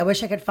I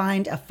wish I could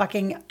find a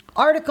fucking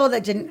article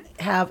that didn't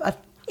have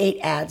 8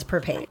 ads per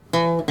page.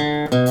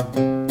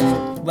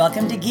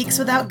 Welcome to Geeks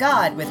Without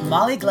God with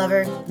Molly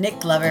Glover, Nick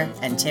Glover,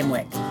 and Tim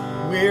Wick.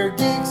 We're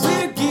geeks,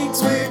 we're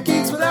geeks, we're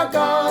geeks without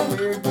God.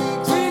 We're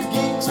geeks, we're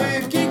geeks,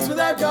 we're geeks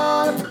without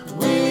God.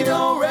 We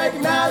don't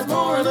recognize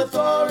moral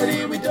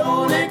authority. We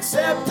don't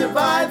accept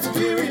divine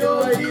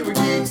superiority. We're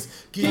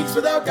geeks, geeks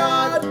without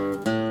God.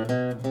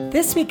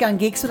 This week on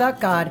Geeks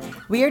Without God,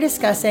 we are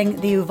discussing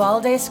the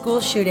Uvalde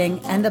school shooting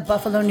and the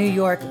Buffalo, New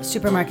York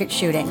supermarket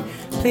shooting.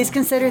 Please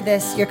consider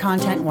this your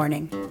content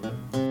warning.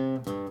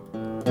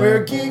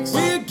 We're geeks,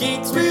 we're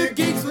geeks, we're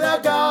geeks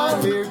without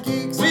God. We're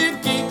geeks,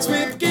 we're geeks,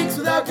 we're geeks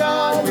without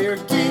God. We're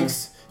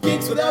geeks,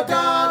 geeks without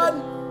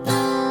God.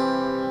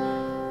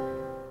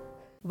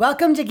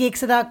 Welcome to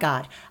Geeks Without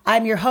God.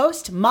 I'm your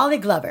host, Molly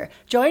Glover,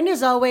 joined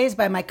as always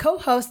by my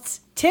co-hosts,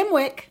 Tim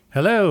Wick.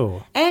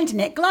 Hello. And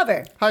Nick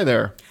Glover. Hi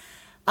there.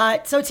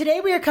 So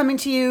today we are coming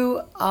to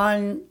you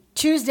on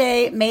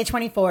Tuesday, May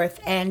 24th,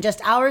 and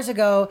just hours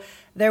ago,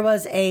 there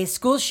was a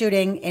school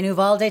shooting in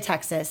Uvalde,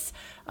 Texas.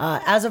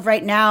 As of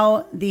right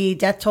now, the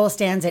death toll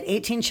stands at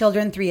 18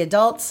 children, 3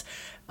 adults.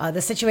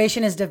 The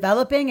situation is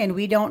developing, and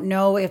we don't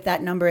know if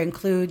that number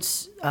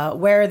includes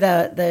where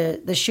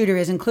the shooter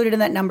is included in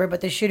that number,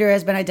 but the shooter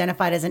has been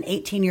identified as an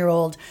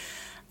 18-year-old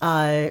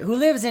who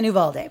lives in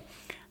Uvalde.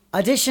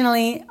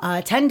 Additionally,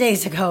 10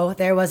 days ago,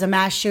 there was a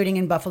mass shooting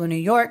in Buffalo, New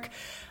York.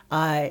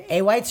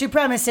 A white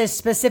supremacist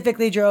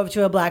specifically drove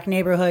to a black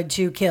neighborhood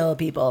to kill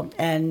people,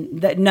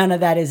 and none of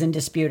that is in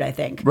dispute, I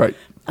think. Right.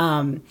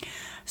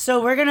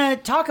 So we're going to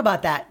talk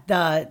about that.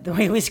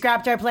 We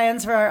scrapped our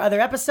plans for our other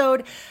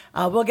episode.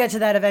 We'll get to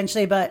that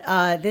eventually,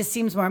 but this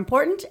seems more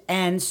important,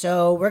 and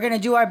so we're going to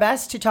do our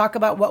best to talk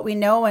about what we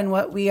know and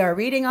what we are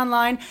reading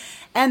online,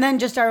 and then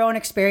just our own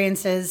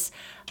experiences.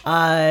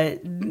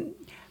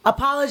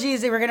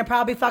 Apologies that we're going to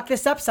probably fuck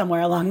this up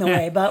somewhere along the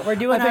way, but we're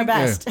doing our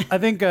best. I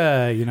think,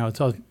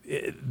 it's all,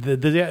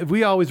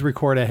 we always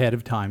record ahead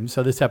of time,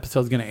 so this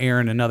episode is going to air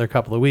in another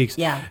couple of weeks.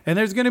 Yeah. And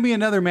there's going to be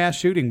another mass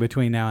shooting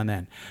between now and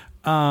then.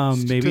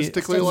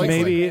 Statistically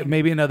likely.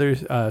 Maybe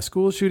another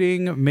school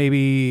shooting,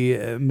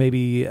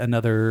 maybe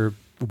another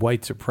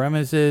white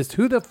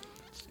supremacist.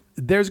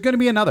 There's going to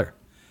be another.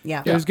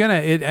 Yeah. There's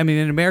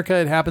in America,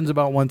 it happens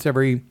about once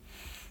every,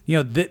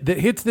 that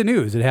hits the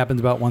news. It happens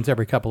about once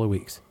every couple of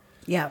weeks.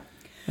 Yeah.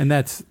 And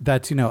that's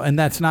and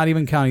that's not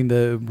even counting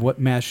what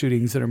mass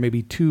shootings that are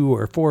maybe 2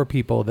 or 4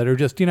 people that are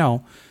just,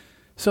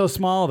 so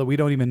small that we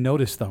don't even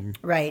notice them.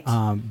 Right.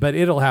 But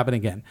it'll happen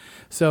again.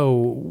 So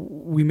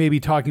we may be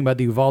talking about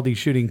the Uvalde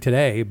shooting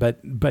today, but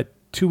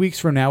 2 weeks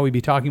from now we'd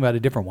be talking about a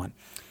different one.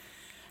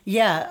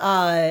 Yeah,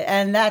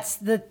 and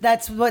that's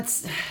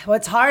what's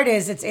hard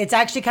is it's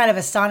actually kind of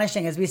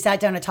astonishing as we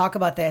sat down to talk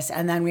about this,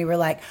 and then we were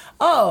like,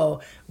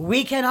 oh,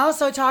 we can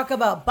also talk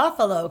about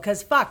Buffalo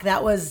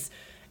because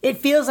it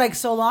feels like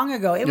so long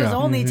ago. It was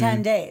only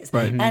 10 days,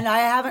 right. And I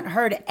haven't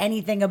heard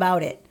anything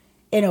about it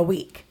in a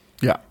week.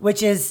 Yeah.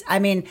 Which is, I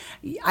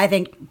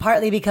think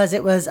partly because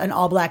it was an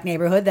all-black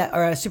neighborhood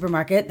or a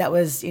supermarket that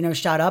was,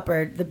 shot up,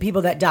 or the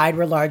people that died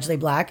were largely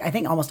black. I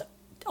think almost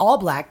all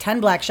black, 10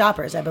 black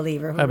shoppers, I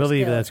believe. I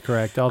believe that's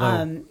correct.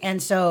 Although,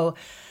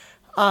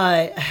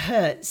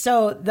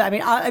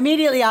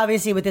 immediately,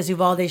 obviously, with this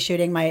Uvalde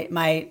shooting,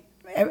 I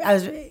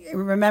was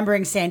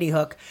remembering Sandy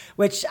Hook,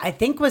 which I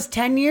think was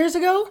 10 years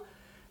ago.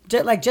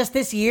 Just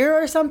this year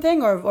or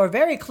something, or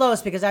very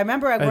close, because I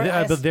remember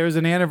but there's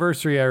an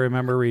anniversary I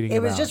remember reading.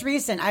 It was just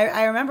recent.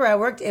 I remember I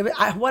worked.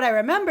 What I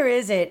remember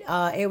is it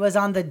was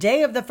on the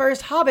day of the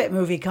first Hobbit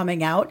movie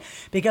coming out,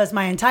 because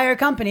my entire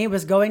company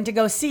was going to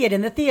go see it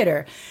in the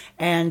theater,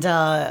 and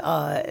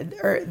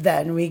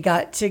then we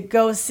got to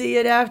go see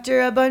it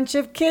after a bunch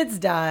of kids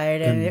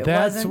died, and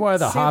that's why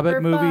the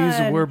Hobbit movies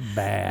were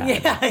bad.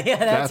 Yeah,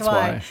 that's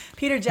why.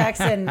 Peter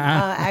Jackson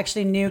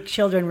actually knew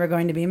children were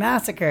going to be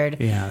massacred.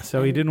 Yeah,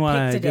 so he didn't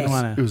want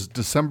to. It was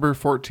December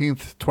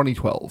 14th,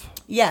 2012.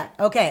 Yeah.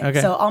 Okay.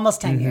 So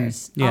almost 10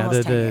 years. Yeah.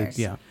 Almost 10 years.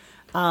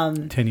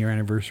 10-year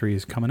anniversary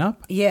is coming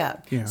up.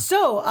 Yeah.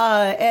 So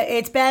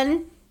it's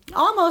been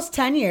almost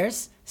 10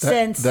 years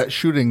since that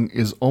shooting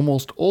is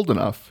almost old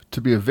enough to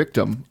be a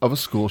victim of a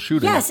school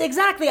shooting. Yes,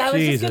 exactly. I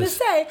was just going to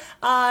say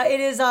it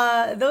is.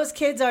 Those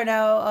kids are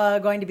now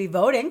going to be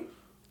voting.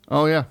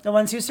 Oh, yeah. The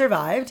ones who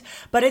survived.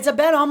 But it's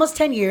been almost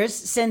 10 years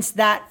since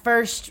that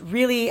first,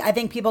 really, I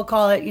think people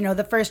call it,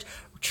 the first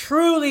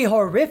truly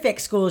horrific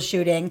school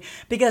shooting,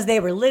 because they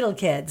were little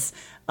kids.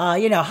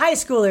 High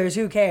schoolers,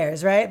 who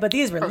cares, right? But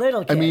these were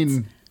little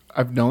kids.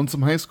 I've known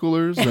some high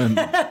schoolers, and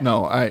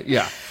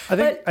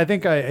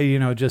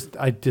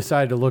I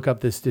decided to look up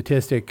this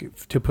statistic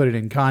to put it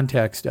in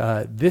context.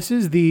 This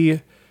is the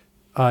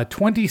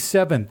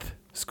 27th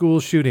school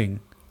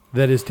shooting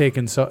that has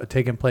taken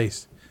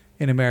place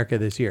in America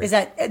this year. Is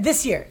that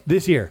this year?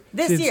 This year.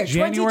 This year,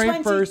 January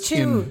 1st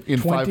in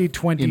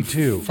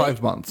 2022.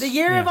 5 months. The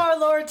year of our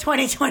Lord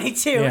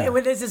 2022. Yeah.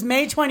 This is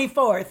May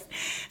 24th.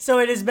 So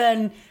it has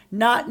been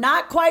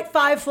not quite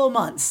 5 full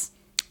months.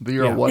 The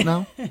year of what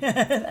now?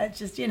 That's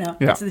just, Yeah.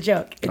 it's the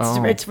joke.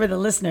 It's for the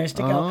listeners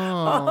to go,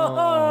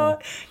 oh,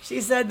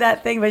 she said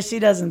that thing, but she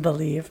doesn't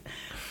believe.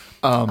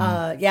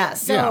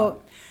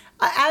 So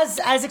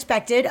as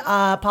expected,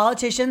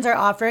 politicians are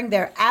offering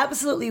their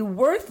absolutely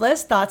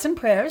worthless thoughts and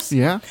prayers.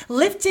 Yeah.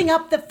 Lifting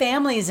up the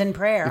families in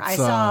prayer. It's,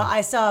 I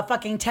saw a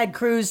fucking Ted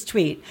Cruz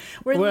tweet.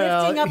 We're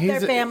lifting up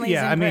their families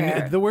in prayer. I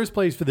mean, the worst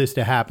place for this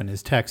to happen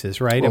is Texas,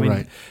 right? Well, I mean,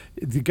 right.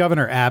 the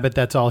Governor Abbott,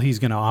 that's all he's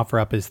going to offer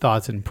up his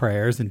thoughts and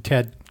prayers, and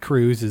Ted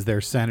Cruz is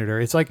their senator.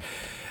 It's like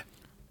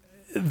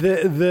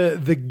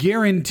the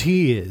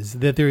guarantee is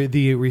that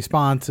the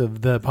response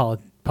of the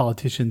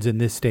politicians in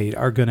this state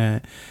are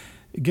gonna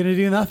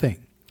do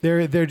nothing.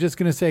 They're just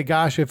gonna say,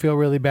 "Gosh, I feel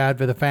really bad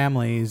for the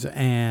families,"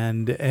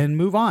 and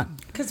move on.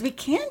 Because we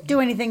can't do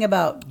anything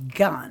about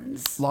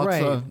guns.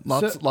 Lots of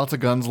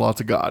guns,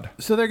 lots of God.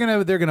 So they're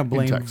gonna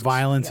blame Texas.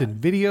 violence in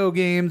video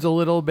games a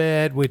little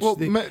bit, which Well,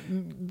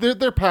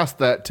 they're past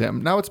that,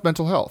 Tim. Now it's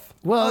mental health.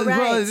 Oh,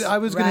 right. I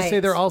was going to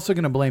say they're also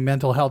going to blame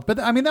mental health, but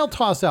I mean they'll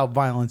toss out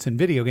violence in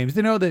video games.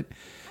 They know that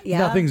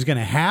nothing's going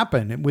to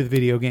happen with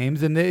video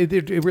games, and it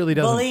really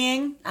doesn't.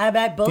 Bullying, I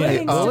bet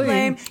bullying's to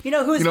blame. You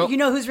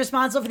know who's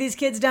responsible for these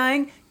kids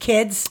dying?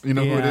 Kids. You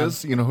know who it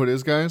is? You know who it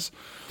is, guys?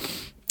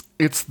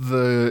 It's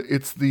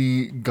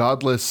the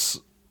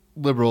godless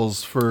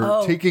liberals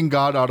for taking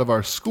God out of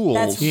our schools.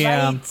 That's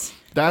right.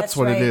 That's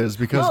what right. it is,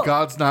 because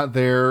God's not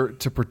there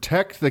to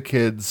protect the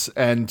kids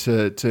and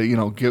to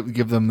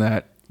give them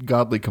that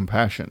godly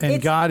compassion.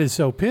 And God is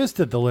so pissed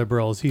at the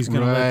liberals, he's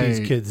going to let these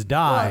kids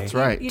die. That's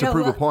right. You To know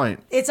prove a what?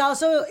 point. It's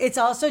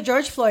also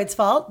George Floyd's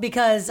fault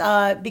because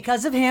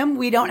of him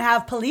we don't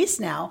have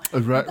police now.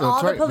 Right,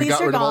 that's right. We got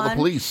rid of all the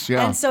police,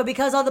 yeah. And so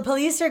because all the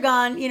police are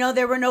gone,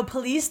 there were no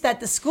police at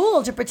the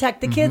school to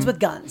protect the kids with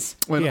guns.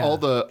 When all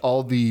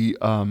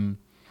the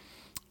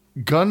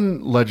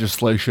gun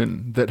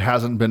legislation that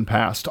hasn't been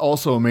passed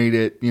also made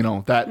it,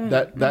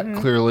 that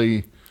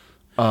clearly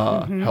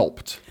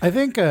helped. I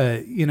think,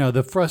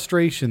 the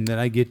frustration that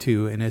I get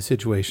to in a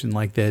situation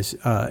like this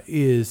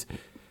is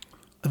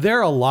there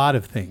are a lot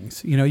of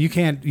things. You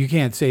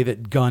can't say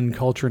that gun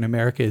culture in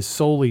America is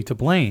solely to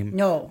blame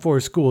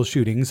for school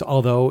shootings,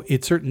 although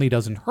it certainly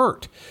doesn't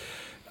hurt.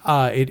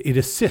 It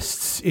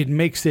assists. It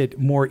makes it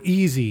more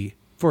easy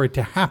for it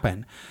to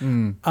happen.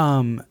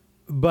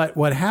 But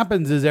what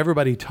happens is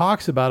everybody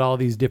talks about all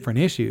these different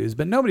issues,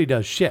 but nobody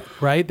does shit,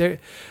 right?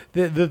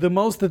 The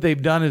most that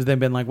they've done is they've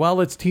been like, well,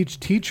 let's teach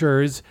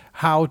teachers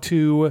how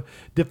to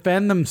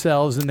defend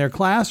themselves in their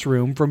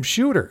classroom from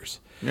shooters.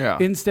 Yeah.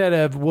 Instead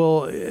of,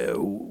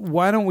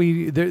 why don't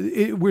we?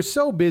 We're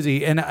so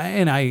busy, and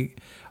I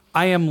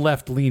am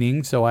left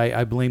leaning, so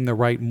I blame the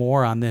right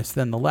more on this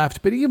than the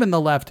left. But even the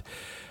left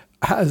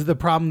has the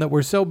problem that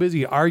we're so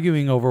busy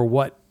arguing over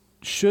what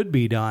should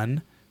be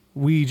done.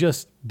 We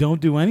just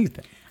don't do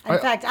anything. In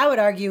fact, I would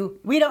argue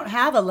we don't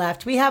have a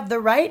left. We have the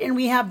right and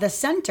we have the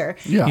center.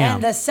 Yeah.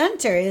 And the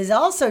center is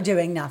also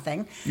doing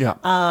nothing. Yeah.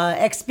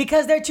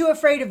 Because they're too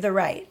afraid of the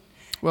right.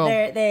 Well,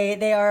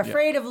 they are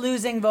afraid of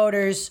losing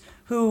voters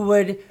who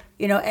would,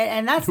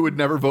 and that's who would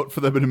never vote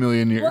for them in a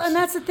million years. Well, and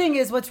that's the thing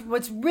is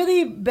what's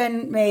really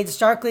been made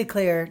starkly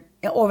clear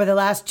over the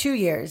last 2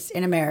 years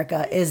in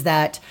America is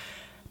that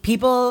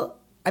people.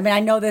 I mean,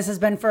 I know this has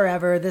been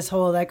forever, this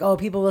whole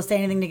people will say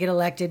anything to get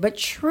elected. But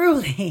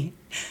truly,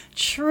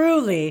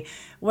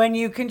 when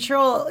you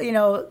control,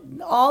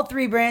 all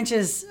three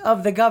branches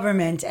of the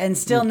government and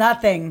still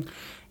nothing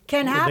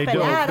can happen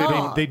at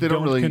all. They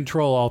don't really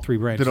control all three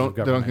branches of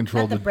government. They don't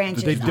control Not the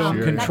branches. They don't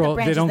control.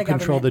 They don't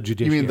control the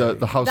judiciary. You mean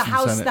the House and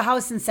Senate? The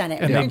House and Senate.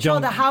 And They they control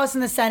don't- the House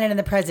and the Senate and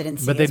the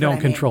presidency. But they is what I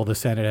don't mean. control the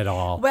Senate at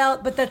all. Well,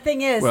 but the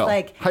thing is,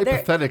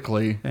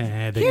 hypothetically,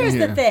 here's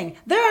the thing: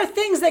 there are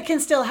things that can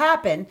still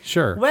happen.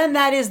 Sure. When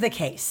that is the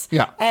case.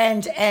 Yeah.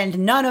 And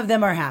none of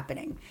them are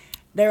happening.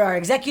 There are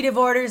executive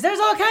orders. There's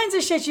all kinds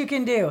of shit you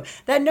can do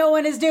that no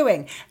one is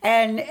doing.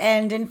 And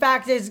in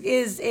fact,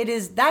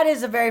 that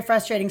is a very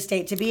frustrating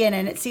state to be in.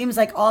 And it seems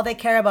like all they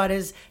care about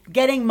is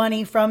getting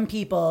money from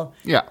people.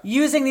 Yeah.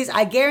 Using these.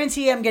 I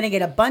guarantee I'm going to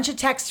get a bunch of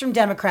texts from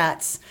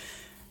Democrats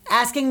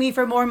asking me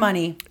for more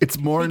money. It's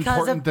more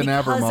important than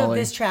ever, because of Molly.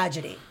 this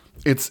tragedy.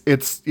 It's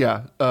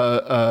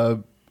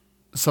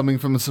something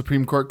from the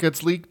Supreme Court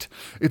gets leaked.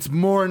 It's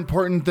more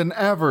important than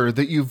ever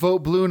that you vote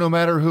blue no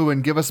matter who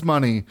and give us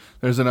money.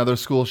 There's another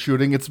school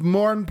shooting. It's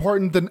more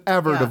important than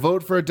ever to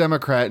vote for a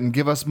Democrat and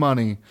give us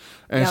money.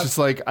 And it's just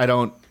like, I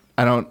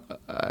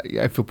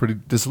feel pretty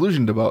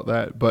disillusioned about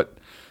that. But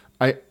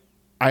I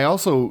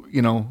also,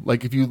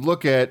 if you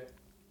look at,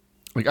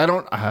 I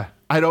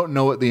don't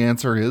know what the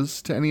answer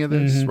is to any of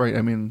this, right?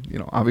 I mean,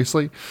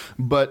 obviously,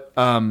 but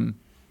the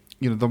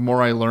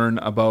more I learn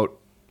about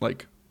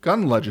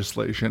gun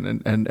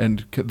legislation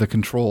and the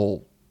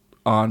control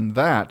on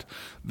that,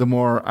 the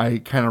more I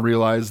kind of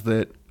realize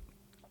that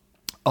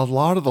a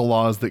lot of the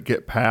laws that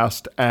get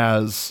passed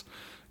as,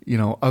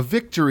 a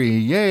victory,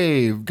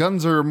 yay,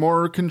 guns are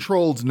more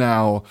controlled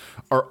now,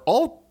 are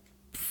all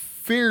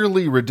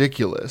fairly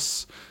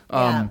ridiculous.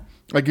 Yeah.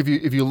 Like if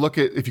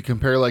you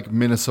compare like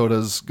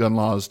Minnesota's gun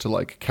laws to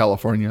like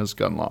California's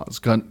gun laws,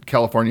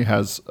 California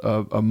has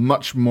a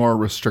much more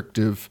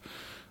restrictive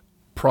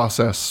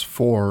process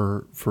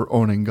for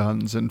owning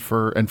guns and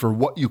for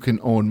what you can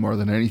own more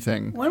than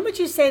anything. When would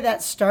you say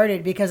that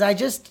started? Because I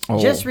just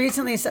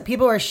recently,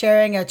 people were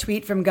sharing a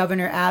tweet from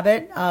Governor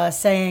Abbott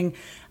saying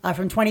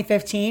from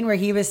 2015, where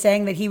he was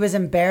saying that he was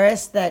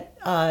embarrassed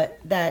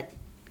that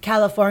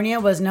California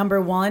was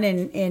number 1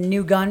 in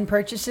new gun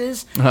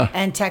purchases,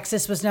 and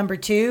Texas was number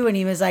 2. And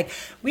he was like,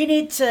 we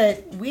need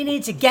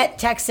to get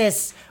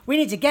Texas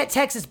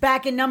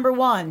back in number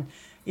 1.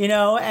 You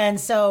know, and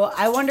so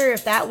I wonder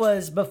if that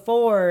was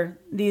before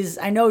these.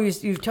 I know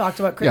you've talked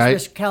about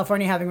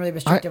California having really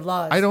restrictive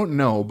laws. I don't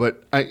know,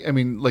 but I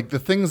mean, like the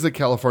things that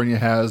California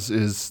has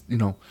is, you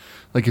know,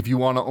 like if you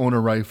want to own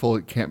a rifle,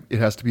 it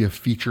has to be a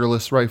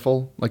featureless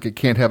rifle. Like it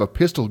can't have a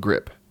pistol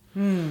grip.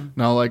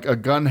 Now, like a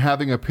gun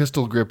having a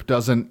pistol grip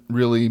doesn't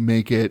really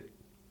make it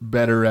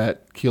better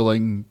at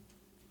killing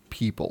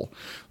people.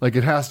 Like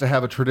it has to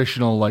have a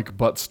traditional like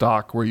butt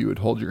stock where you would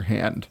hold your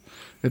hand.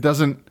 It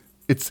doesn't.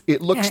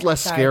 It looks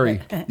less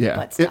scary.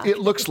 Yeah, it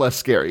looks less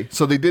scary.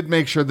 So they did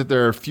make sure that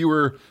there are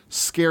fewer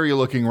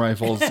scary-looking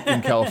rifles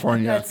in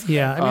California.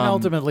 Yeah, I mean,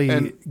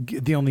 ultimately,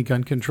 the only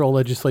gun control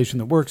legislation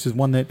that works is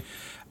one that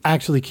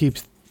actually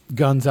keeps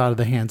guns out of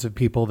the hands of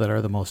people that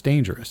are the most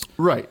dangerous.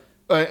 Right,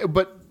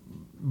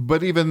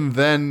 but even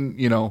then,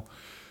 you know,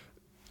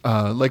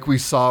 like we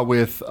saw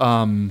with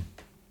who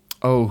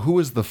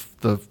was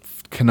the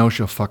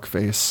Kenosha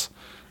fuckface?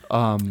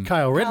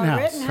 Kyle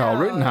Rittenhouse. Kyle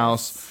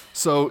Rittenhouse.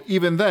 So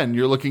even then,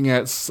 you're looking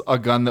at a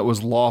gun that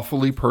was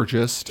lawfully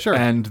purchased,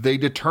 and they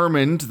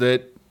determined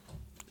that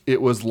it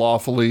was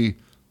lawfully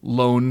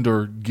loaned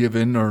or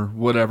given or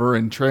whatever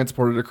and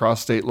transported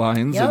across state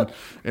lines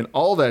and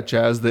all that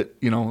jazz. That,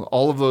 you know,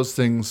 all of those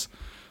things,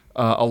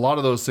 a lot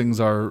of those things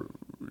are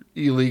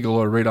illegal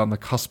or right on the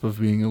cusp of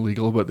being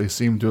illegal, but they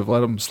seem to have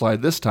let them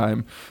slide this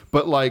time.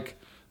 But like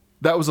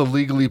that was a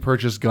legally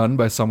purchased gun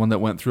by someone that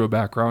went through a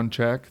background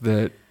check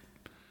that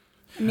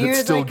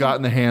still got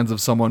in the hands of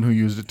someone who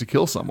used it to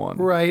kill someone.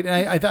 Right.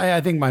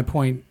 I think my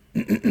point,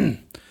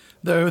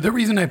 the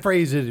reason I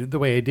phrased it the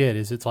way I did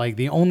is it's like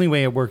the only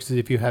way it works is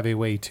if you have a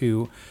way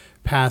to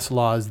pass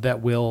laws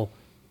that will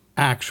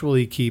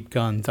actually keep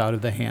guns out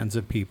of the hands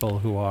of people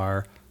who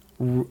are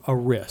a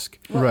risk.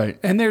 Right.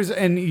 And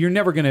you're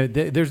never going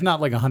to, there's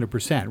not like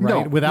 100%,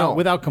 right?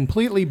 Without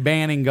completely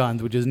banning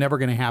guns, which is never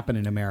going to happen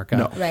in America.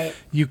 No. Right.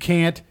 You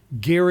can't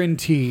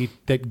guarantee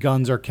that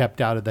guns are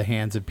kept out of the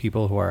hands of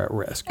people who are at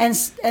risk. And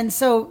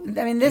so,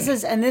 I mean, this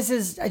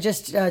is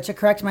just to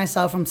correct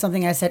myself from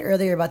something I said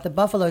earlier about the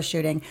Buffalo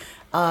shooting.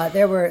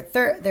 There were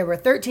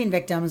 13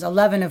 victims,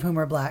 11 of whom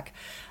were black.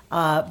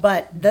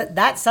 But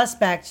that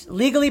suspect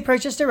legally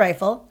purchased a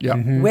rifle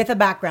with a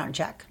background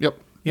check.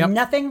 Yep.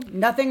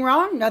 Nothing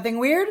wrong, nothing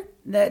weird.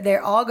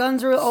 They're all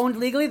guns were owned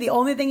legally. The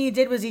only thing he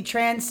did was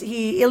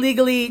he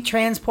illegally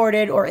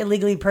transported or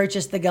illegally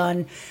purchased the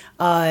gun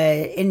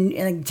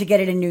to get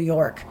it in New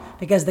York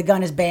because the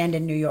gun is banned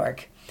in New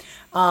York.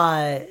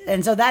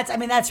 And so that's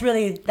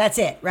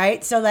it,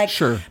 right? So like,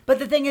 sure. But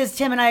the thing is,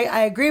 Tim, and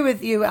I agree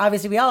with you.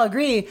 Obviously, we all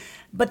agree.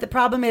 But the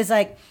problem is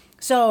like,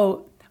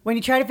 so when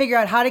you try to figure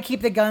out how to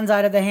keep the guns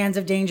out of the hands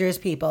of dangerous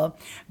people,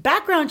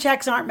 background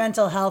checks aren't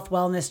mental health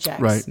wellness checks.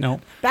 Right. No.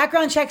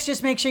 Background checks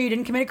just make sure you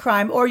didn't commit a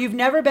crime or you've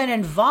never been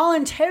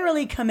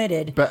involuntarily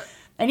committed.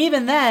 And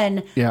even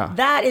then,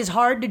 that is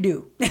hard to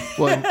do.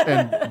 Well,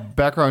 and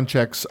background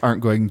checks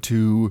aren't going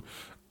to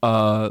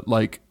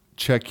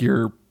check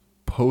your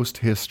post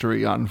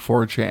history on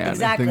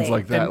 4chan and things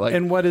like that.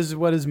 And what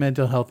does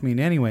mental health mean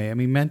anyway? I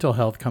mean, mental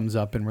health comes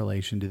up in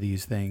relation to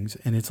these things,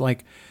 and it's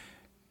like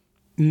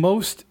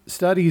most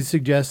studies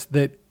suggest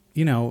that,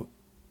 you know,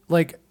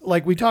 like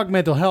we talk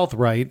mental health,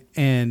 right?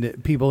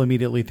 And people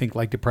immediately think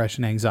like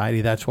depression,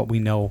 anxiety. That's what we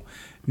know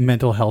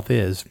mental health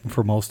is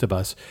for most of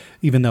us,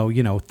 even though,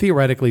 you know,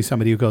 theoretically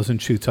somebody who goes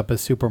and shoots up a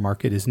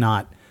supermarket is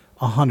not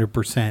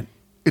 100%.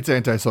 It's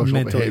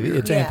antisocial behavior.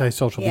 It's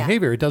antisocial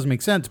behavior. It doesn't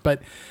make sense.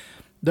 But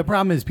the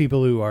problem is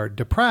people who are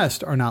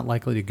depressed are not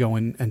likely to go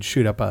in and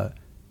shoot up a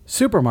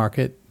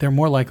supermarket. They're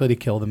more likely to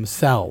kill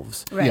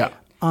themselves. Right. Yeah.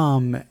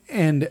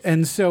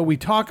 And so we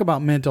talk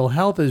about mental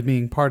health as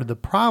being part of the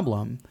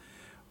problem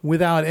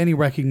without any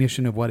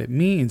recognition of what it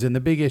means. And the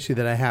big issue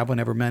that I have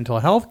whenever mental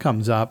health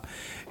comes up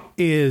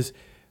is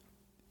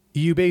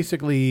you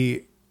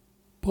basically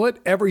put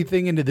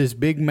everything into this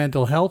big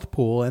mental health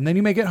pool, and then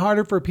you make it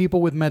harder for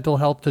people with mental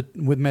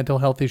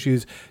health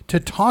issues to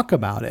talk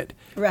about it.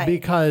 Right.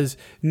 Because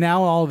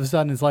now all of a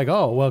sudden it's like,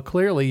 oh, well,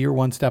 clearly you're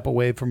one step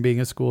away from being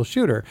a school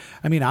shooter.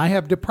 I mean, I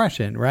have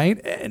depression, right?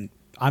 And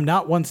I'm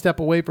not one step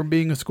away from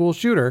being a school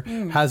shooter.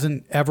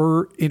 Hasn't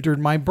ever entered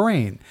my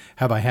brain.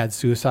 Have I had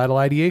suicidal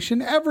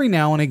ideation? Every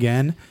now and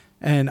again.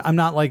 And I'm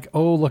not like,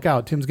 oh, look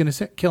out, Tim's going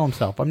to kill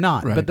himself. I'm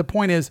not. Right. But the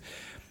point is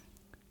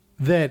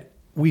that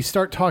we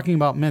start talking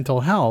about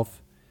mental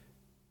health,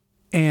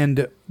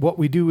 and what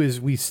we do is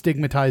we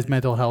stigmatize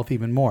mental health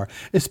even more,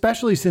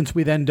 especially since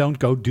we then don't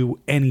go do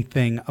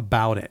anything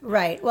about it.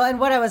 Right. Well, and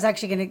what I was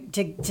actually going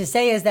to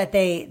say is that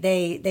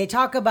they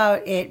talk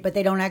about it, but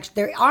they don't actually.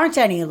 There aren't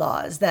any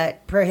laws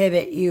that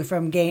prohibit you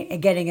from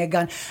getting a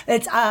gun.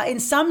 It's in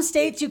some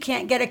states you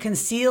can't get a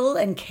conceal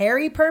and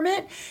carry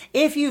permit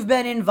if you've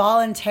been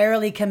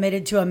involuntarily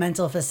committed to a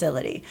mental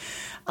facility.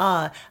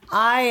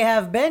 I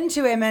have been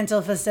to a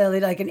mental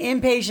facility, like an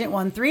inpatient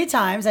one, 3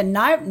 times, and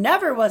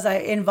never was I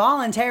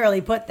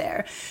involuntarily put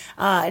there.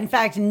 In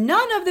fact,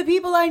 none of the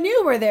people I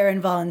knew were there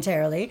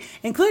involuntarily,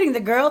 including the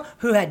girl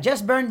who had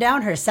just burned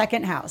down her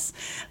second house.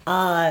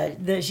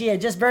 She had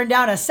just burned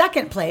down a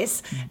second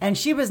place, and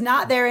she was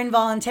not there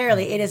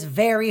involuntarily. It is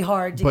very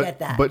hard to get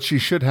that. But she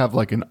should have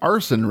like an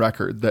arson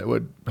record that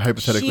would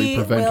hypothetically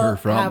prevent her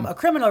from have a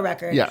criminal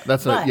record.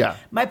 Yeah,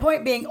 My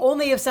point being,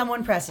 only if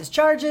someone presses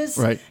charges.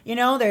 Right. You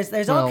know,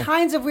 there's all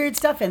kinds of weird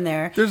stuff in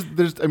there.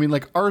 I mean,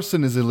 like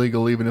arson is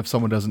illegal even if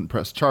someone doesn't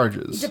press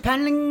charges.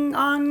 Depending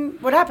on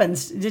what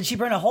happens. Did she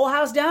burn a whole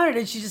house down, or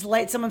did she just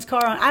light someone's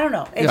car on? I don't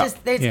know.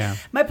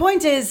 My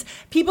point is,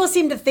 people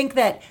seem to think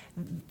that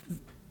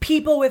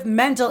people with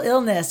mental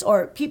illness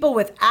or people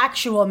with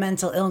actual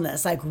mental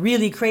illness, like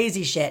really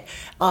crazy shit,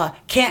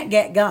 can't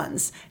get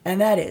guns,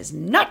 and that is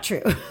not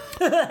true.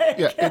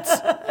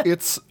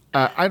 It's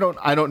I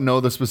don't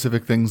know the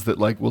specific things that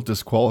like will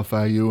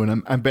disqualify you,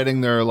 and I'm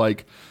betting there are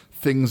like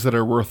things that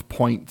are worth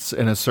points,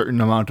 and a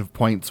certain amount of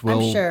points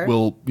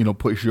will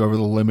push you over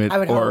the limit. I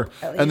would hope,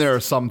 and there are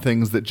some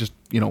things that just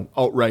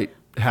outright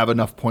have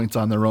enough points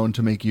on their own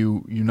to make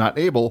you not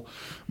able.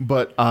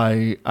 But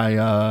I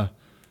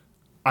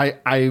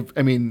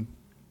mean,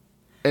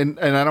 and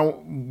I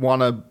don't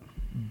want to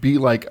be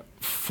like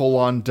full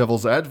on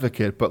devil's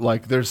advocate, but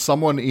like there's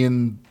someone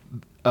in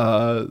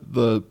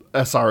the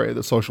SRA,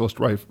 the Socialist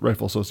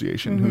Rifle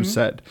Association, who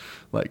said,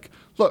 like,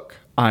 look,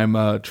 I'm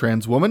a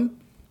trans woman.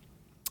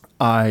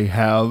 I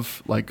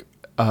have like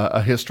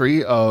a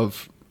history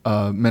of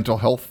mental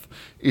health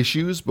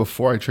issues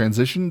before I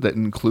transitioned that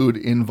include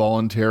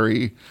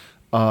involuntary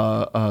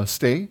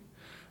stay.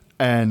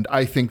 And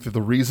I think that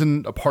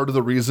a part of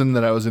the reason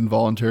that I was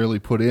involuntarily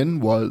put in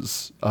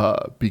was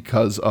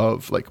because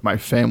of like my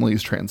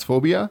family's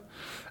transphobia,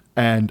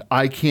 and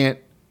I can't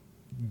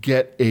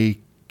get a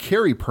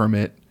carry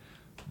permit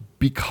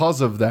because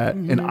of that,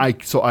 and I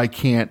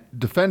can't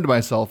defend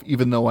myself,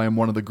 even though I am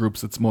one of the groups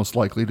that's most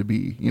likely to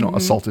be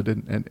assaulted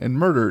and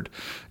murdered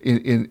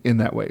in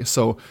that way.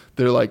 So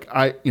they're like,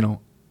 I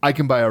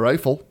can buy a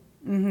rifle,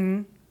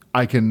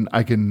 I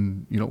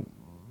can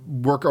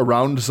work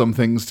around some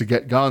things to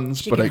get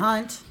guns, but I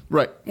hunt.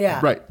 Right. Yeah.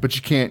 Right. But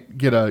you can't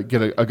get a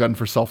gun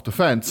for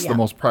self-defense, the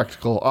most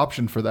practical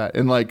option for that.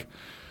 And like,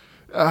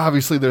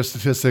 obviously there's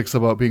statistics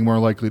about being more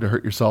likely to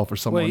hurt yourself or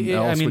someone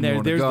else. I mean, when you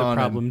own a there's gun, the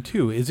problem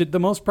too. Is it the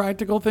most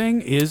practical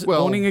thing? Is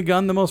owning a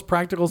gun the most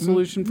practical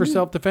solution for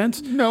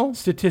self-defense? No.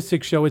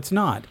 Statistics show it's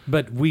not.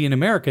 But we in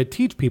America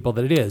teach people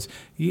that it is.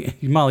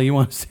 Molly, you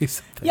want to say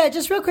something? Yeah,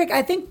 just real quick.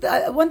 I think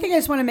one thing I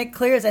just want to make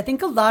clear is I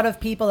think a lot of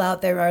people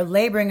out there are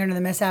laboring under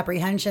the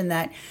misapprehension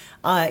that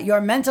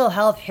your mental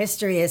health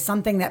history is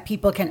something that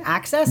people can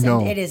access,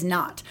 and it is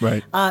not.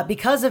 Right.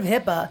 Because of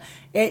HIPAA,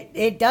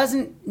 it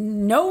doesn't.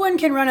 No one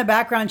can run a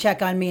background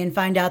check on me and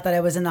find out that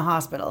I was in the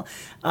hospital.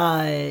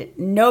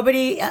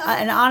 Nobody,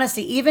 and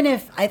honestly, even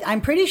if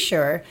I'm pretty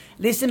sure, at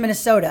least in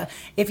Minnesota,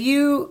 if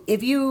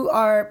you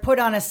are put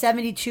on a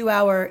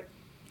 72-hour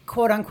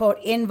quote unquote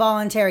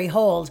involuntary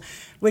hold,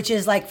 which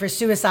is like for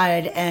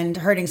suicide and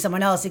hurting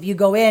someone else. If you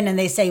go in and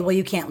they say, well,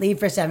 you can't leave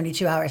for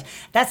 72 hours,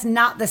 that's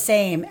not the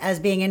same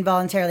as being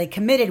involuntarily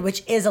committed,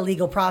 which is a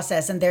legal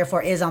process and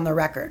therefore is on the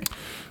record.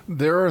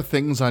 There are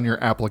things on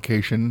your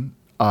application,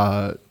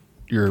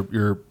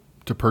 your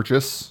to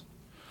purchase.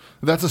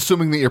 That's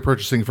assuming that you're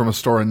purchasing from a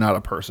store and not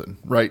a person,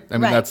 right? I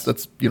mean, that's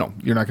you're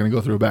not going to go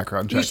through a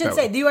background check. You should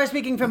say you are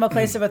speaking from a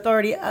place of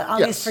authority, at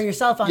least for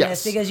yourself on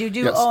this, because you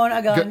do own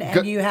a gun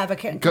and you have a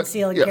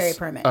conceal and carry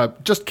permit.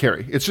 Just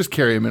carry. It's just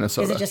carry in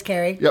Minnesota. Is it just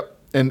carry? Yep.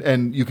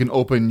 And you can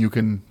open, you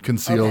can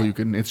conceal,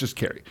 it's just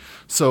carry.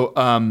 So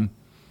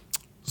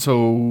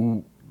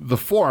so the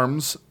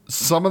forms,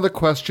 some of the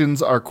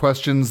questions are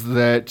questions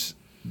that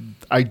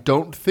I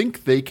don't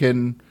think they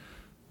can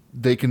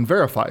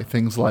verify.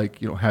 Things like,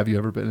 have you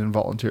ever been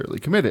involuntarily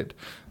committed?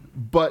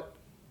 But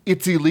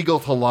it's illegal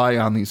to lie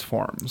on these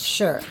forms.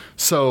 Sure.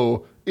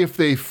 So if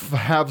they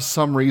have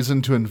some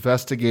reason to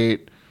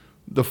investigate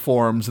the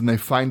forms and they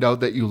find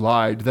out that you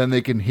lied, then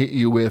they can hit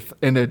you with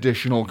an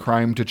additional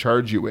crime to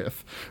charge you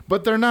with.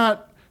 But they're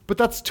not. But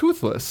that's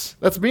toothless.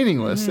 That's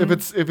meaningless.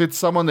 Mm-hmm. If it's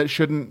someone that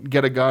shouldn't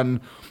get a gun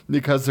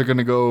because they're going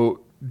to go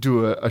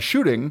do a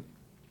shooting,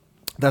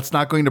 that's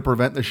not going to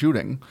prevent the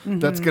shooting. Mm-hmm.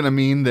 That's going to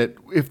mean that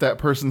if that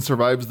person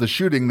survives the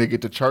shooting, they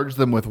get to charge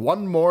them with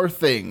one more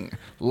thing,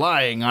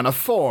 lying on a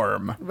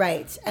form.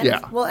 Right.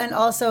 And, well, and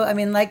also, I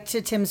mean, like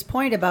to Tim's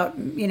point about,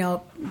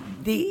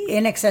 the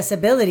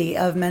inaccessibility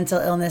of mental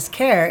illness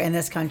care in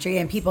this country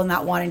and people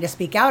not wanting to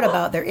speak out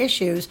about their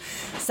issues,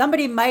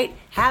 somebody might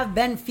have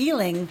been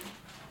feeling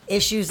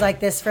issues like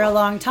this for a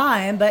long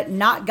time, but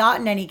not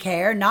gotten any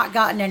care, not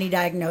gotten any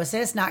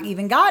diagnosis, not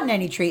even gotten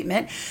any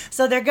treatment.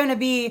 So they're going to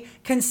be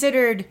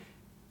considered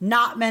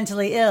not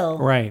mentally ill.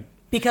 Right.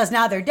 Because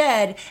now they're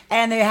dead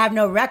and they have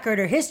no record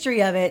or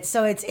history of it.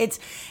 So it's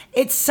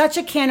such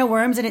a can of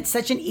worms, and it's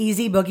such an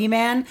easy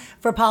boogeyman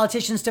for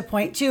politicians to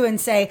point to and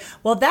say,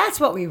 well,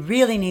 that's what we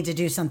really need to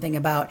do something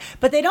about.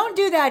 But they don't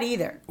do that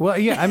either. Well,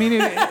 yeah, I mean,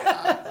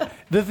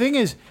 the thing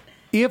is,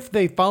 if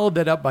they followed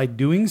that up by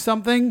doing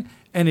something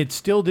and it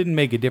still didn't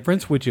make a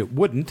difference, which it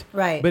wouldn't.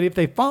 Right. But if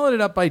they followed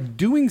it up by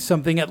doing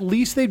something, at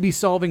least they'd be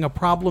solving a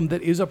problem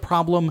that is a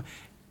problem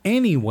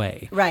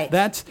anyway. Right.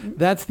 That's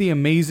the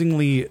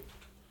amazingly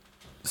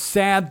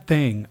sad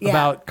thing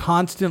about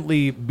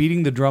constantly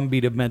beating the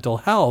drumbeat of mental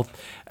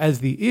health as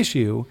the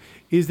issue,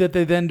 is that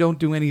they then don't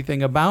do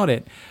anything about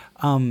it.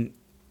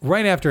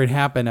 Right after it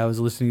happened, I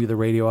was listening to the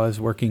radio. I was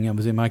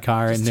in my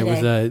car, and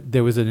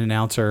there was an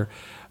announcer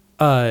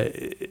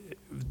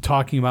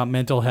talking about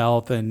mental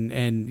health,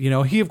 and you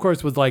know, he of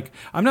course was like,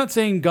 I'm not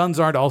saying guns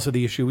aren't also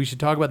the issue, we should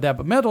talk about that,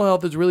 but mental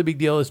health is a really big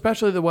deal,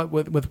 especially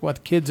with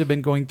what kids have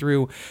been going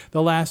through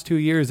the last 2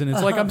 years. And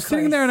it's like, I'm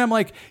sitting there and I'm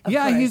like,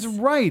 yeah, he's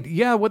right.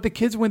 Yeah, what the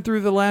kids went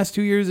through the last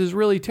 2 years is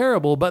really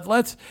terrible, but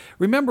let's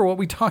remember what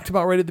we talked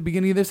about right at the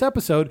beginning of this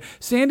episode.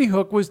 Sandy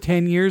Hook was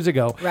 10 years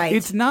ago. Right.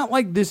 It's not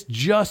like this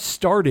just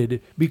started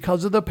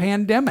because of the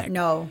pandemic.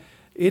 No.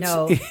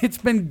 It's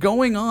been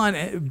going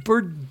on for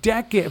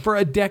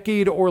a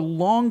decade or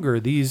longer.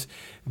 These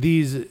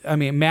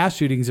mass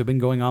shootings have been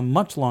going on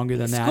much longer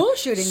than that.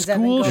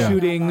 School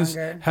shootings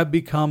have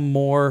become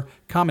more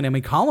common. I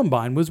mean,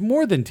 Columbine was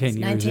more than 10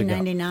 years ago.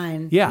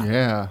 1999.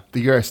 Yeah,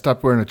 the year I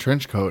stopped wearing a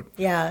trench coat.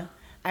 Yeah.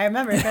 I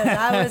remember because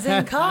I was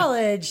in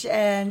college,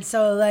 and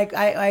so like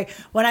I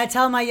when I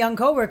tell my young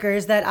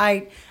coworkers that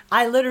I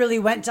literally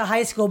went to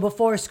high school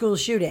before school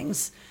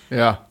shootings.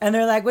 Yeah. And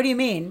they're like, what do you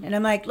mean? And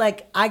I'm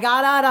like I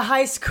got out of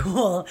high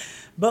school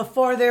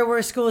before there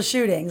were school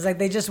shootings. Like,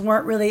 they just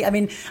weren't really, I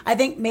mean, I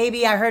think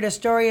maybe I heard a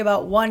story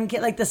about one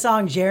kid, like the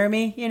song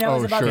Jeremy, you know,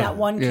 it was about that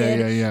one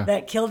kid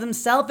that killed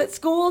himself at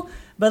school.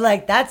 But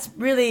like, that's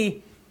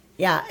really,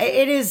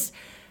 it is,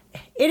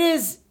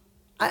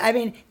 I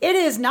mean, it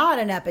is not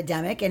an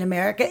epidemic in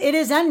America. It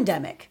is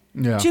endemic.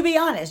 Yeah. To be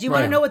honest, you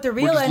want to know what the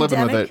real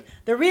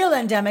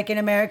endemic in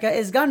America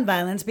is? Gun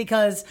violence.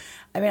 Because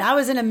I mean, I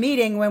was in a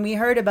meeting when we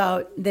heard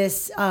about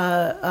this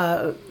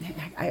Uveda,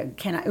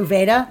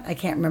 I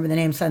can't remember the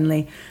name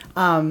suddenly,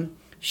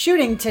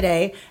 shooting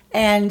today,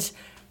 and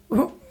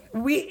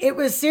it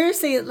was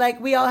seriously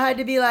like we all had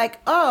to be like,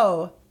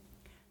 oh,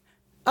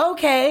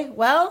 okay,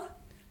 well,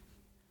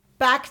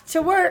 back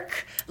to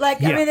work.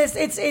 Like, I mean,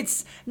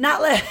 it's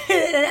not like,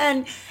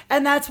 and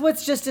that's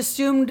what's just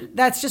assumed.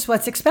 That's just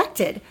what's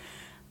expected.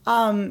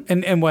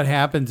 And what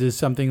happens is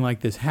something like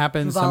this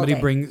happens.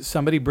 Uvalde.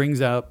 Somebody brings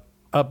up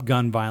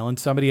gun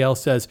violence. Somebody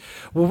else says,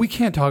 well, we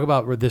can't talk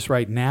about this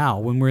right now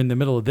when we're in the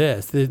middle of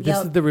this. This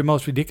is the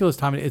most ridiculous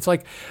time. It's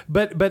like,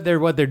 but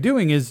what they're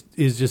doing is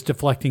just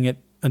deflecting it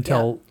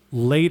until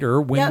later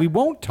when we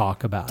won't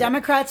talk about it.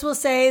 Democrats will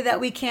say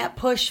that we can't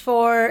push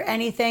for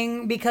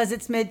anything because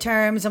it's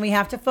midterms and we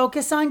have to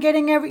focus on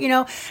getting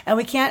and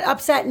we can't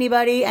upset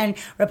anybody. And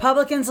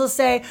Republicans will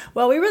say,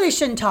 well, we really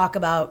shouldn't talk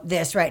about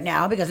this right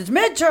now because it's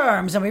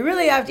midterms and we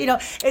really have to,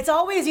 it's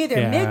always either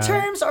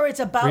midterms or it's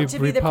about to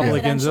be the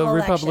presidential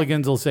election.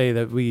 Republicans will say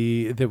that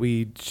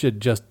we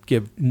should just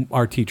give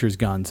our teachers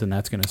guns and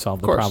that's going to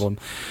solve the problem.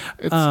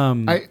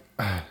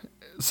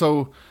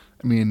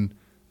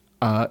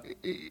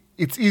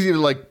 It's easy to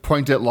like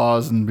point at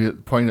laws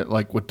and point at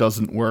like what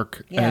doesn't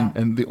work. Yeah.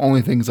 And the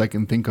only things I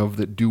can think of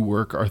that do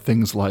work are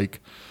things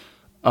like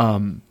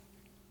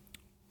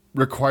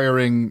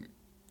requiring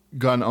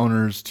gun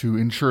owners to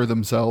insure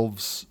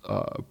themselves.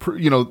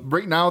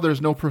 Right now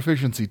there's no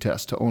proficiency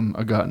test to own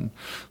a gun.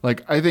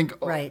 Like, I think,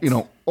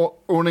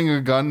 owning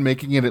a gun,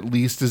 making it at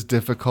least as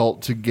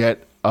difficult to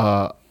get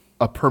a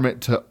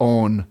permit to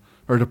own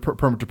or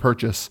permit to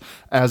purchase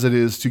as it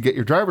is to get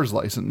your driver's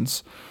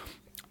license,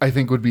 I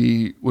think would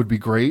be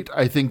great.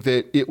 I think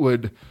that it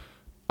would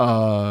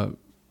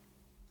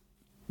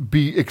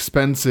be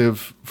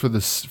expensive for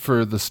the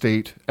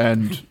state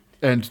and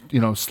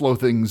slow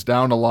things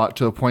down a lot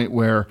to a point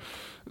where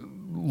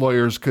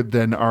lawyers could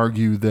then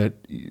argue that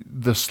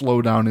the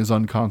slowdown is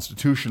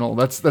unconstitutional.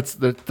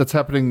 That's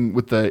happening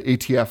with the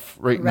ATF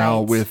right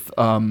now with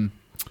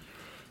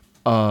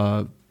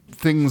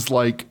things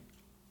like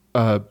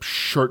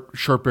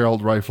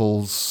short-barreled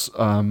rifles,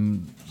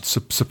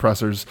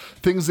 suppressors,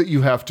 things that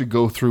you have to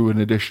go through an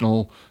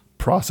additional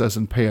process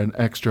and pay an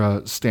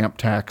extra stamp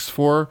tax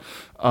for.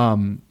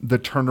 The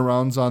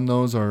turnarounds on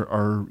those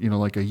are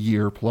like a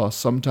year plus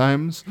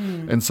sometimes.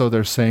 And so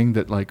they're saying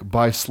that like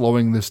by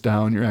slowing this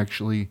down, you're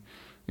actually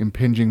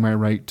impinging my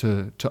right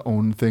to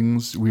own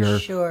things. We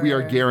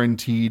are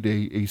guaranteed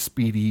a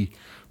speedy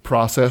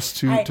process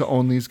to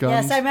own these guns.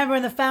 Yes, I remember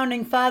when the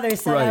founding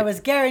fathers said I was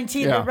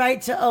guaranteed the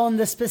right to own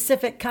the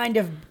specific kind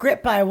of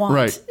grip I want.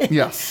 Right.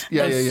 Yes.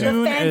 As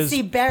soon as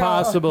fancy barrel.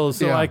 possible,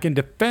 so I can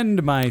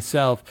defend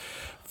myself.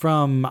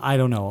 from, I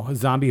don't know,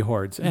 zombie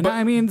hordes. And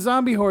I mean,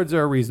 zombie hordes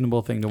are a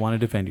reasonable thing to want to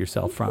defend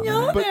yourself from.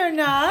 No, they're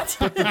not.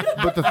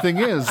 But the thing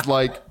is,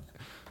 like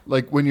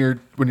when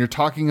you're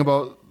talking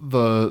about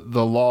the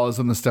laws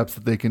and the steps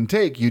that they can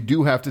take, you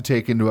do have to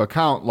take into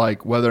account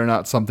like whether or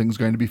not something's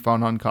going to be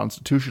found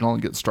unconstitutional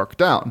and get struck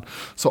down.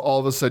 So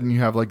all of a sudden you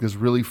have like this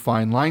really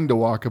fine line to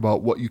walk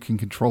about what you can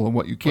control and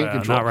what you can't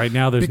control. Not right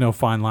now. There's no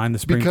fine line. The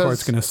Supreme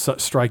Court's going to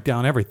strike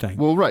down everything.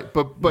 Well, right,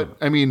 but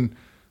I mean,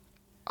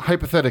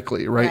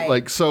 hypothetically, right?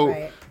 Like so,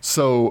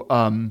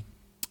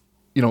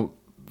 you know,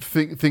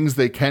 things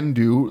they can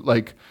do.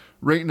 Like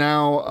right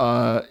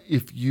now,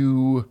 if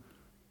you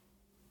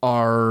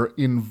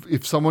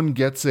if someone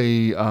gets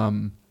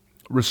a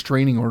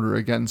restraining order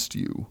against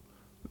you,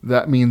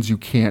 that means you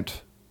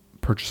can't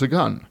purchase a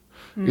gun.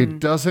 It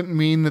doesn't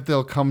mean that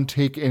they'll come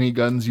take any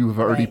guns you have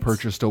already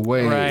purchased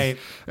away. Right.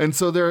 And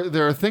so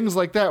there are things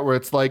like that where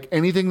it's like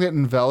anything that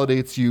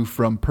invalidates you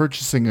from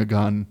purchasing a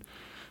gun,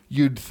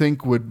 you'd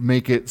think would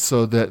make it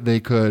so that they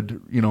could,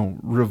 you know,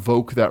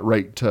 revoke that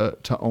right to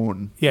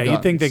own. Yeah, guns.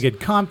 you'd think they could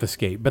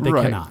confiscate, but they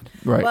cannot.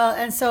 Right. Well,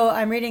 and so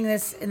I'm reading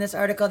this in this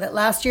article that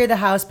last year the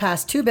House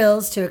passed 2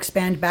 bills to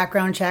expand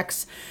background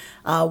checks.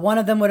 One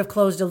of them would have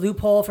closed a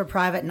loophole for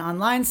private and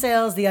online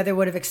sales. The other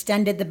would have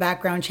extended the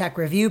background check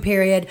review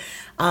period,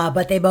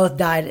 but they both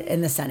died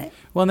in the Senate.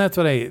 Well, and that's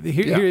what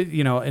here,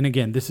 you know, and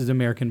again, this is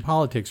American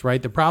politics,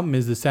 right? The problem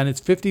is the Senate's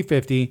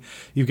 50-50.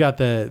 You've got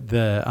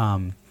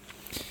the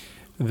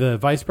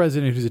vice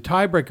president who's a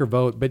tiebreaker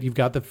vote, but you've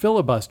got the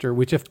filibuster,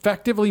 which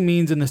effectively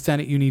means in the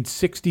Senate you need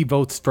 60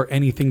 votes for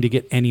anything to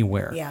get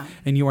anywhere. Yeah.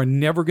 And you are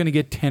never going to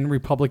get 10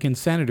 Republican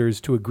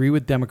senators to agree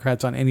with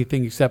Democrats on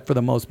anything except for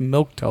the most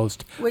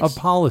milquetoast of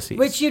policies.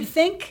 Which you'd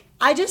think,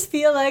 I just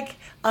feel like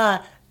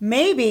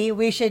maybe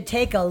we should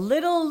take a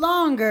little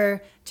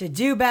longer to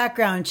do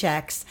background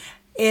checks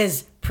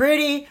is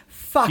pretty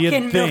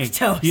fucking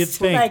milquetoast. You'd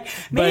think, like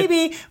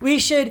maybe we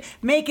should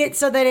make it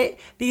so that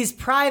these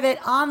private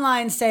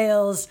online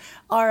sales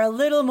are a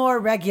little more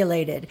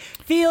regulated.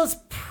 Feels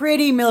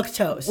pretty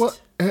milquetoast. Well,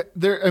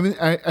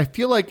 I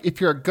feel like if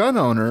you're a gun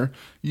owner,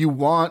 you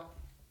want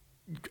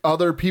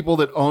other people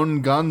that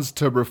own guns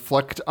to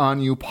reflect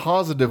on you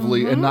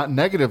positively and not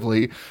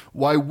negatively.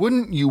 Why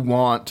wouldn't you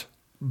want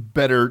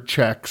better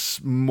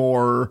checks,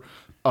 more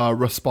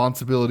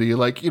responsibility?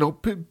 Like, you know,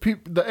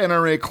 the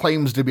NRA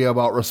claims to be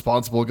about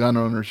responsible gun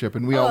ownership,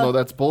 and we all know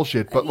that's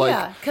bullshit. But like,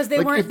 yeah, because they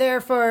weren't there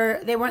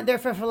for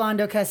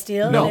Philando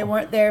Castile. No. They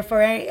weren't there for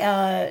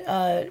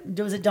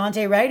was it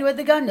Dante Wright who had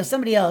the gun? No,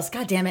 somebody else.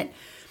 God damn it.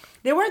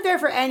 They weren't there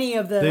for any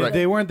of the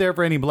They weren't there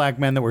for any black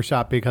men that were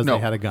shot because they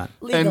had a gun.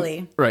 legally.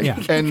 And, right. Yeah.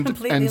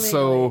 Completely and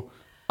so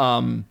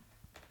I'm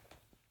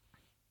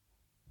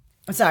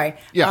sorry.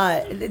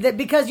 Yeah.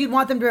 Because you'd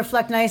want them to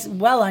reflect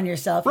well on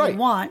yourself. right. You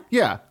want.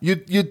 Yeah.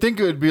 You'd think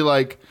it would be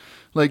like,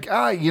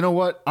 you know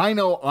what? I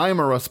know I'm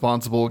a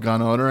responsible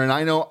gun owner, and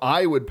I know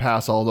I would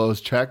pass all those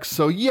checks.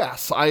 So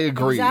yes, I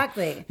agree.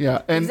 Exactly.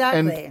 Yeah.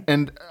 Exactly.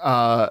 And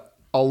a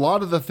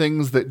lot of the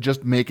things that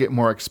just make it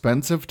more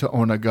expensive to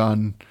own a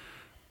gun,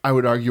 I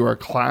would argue, are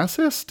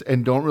classist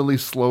and don't really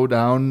slow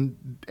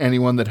down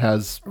anyone that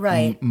has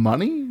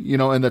money, you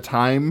know, and the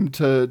time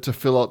to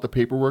fill out the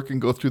paperwork and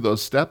go through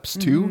those steps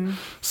too.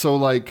 So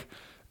like,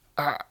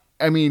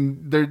 I mean,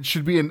 there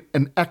should be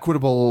an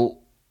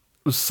equitable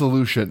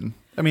solution.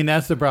 I mean,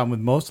 that's the problem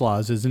with most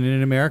laws, isn't it?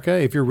 In America,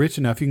 if you're rich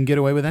enough, you can get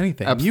away with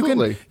anything.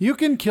 Absolutely. You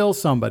can kill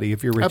somebody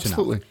if you're rich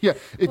Absolutely. enough. Yeah.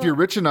 If you're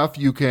rich enough,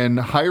 you can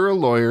hire a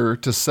lawyer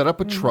to set up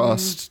a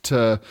trust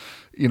to,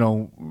 you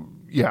know,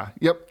 yeah.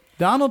 Yep.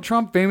 Donald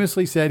Trump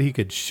famously said he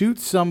could shoot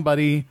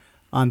somebody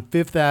on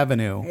Fifth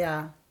Avenue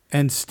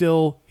and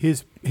still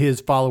his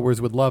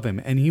followers would love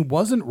him. And he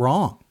wasn't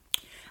wrong.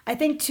 I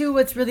think too,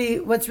 what's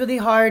really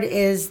hard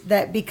is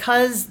that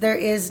because there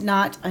is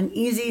not an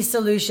easy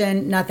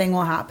solution, nothing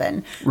will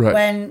happen. Right.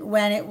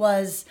 When it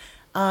was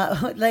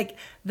like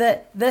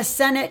the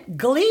Senate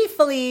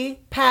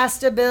gleefully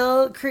passed a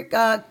bill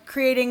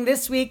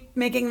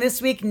making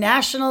this week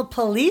National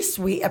Police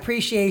Week,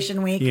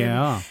 Appreciation Week.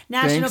 Yeah.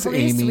 National Thanks,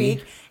 Police Amy.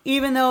 Week,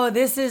 even though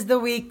this is the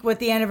week with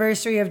the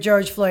anniversary of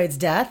George Floyd's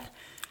death.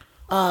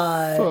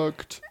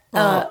 Fucked.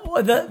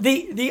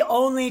 The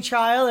only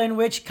trial in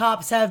which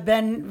cops have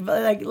been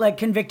like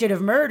convicted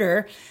of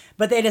murder,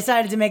 but they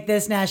decided to make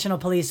this National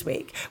Police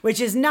Week, which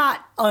is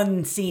not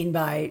unseen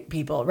by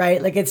people,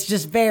 right? Like it's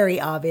just very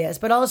obvious.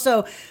 But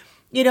also,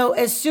 you know,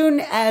 as soon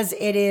as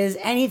it is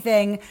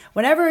anything,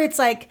 whenever it's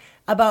like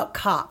about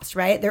cops,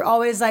 right? They're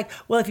always like,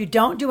 well, if you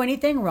don't do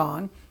anything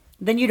wrong,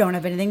 then you don't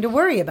have anything to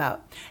worry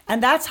about.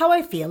 And that's how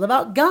I feel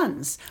about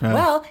guns. Yeah.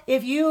 Well,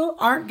 if you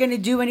aren't going to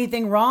do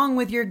anything wrong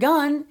with your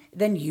gun,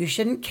 then you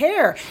shouldn't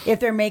care if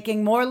they're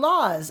making more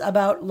laws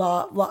about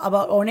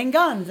about owning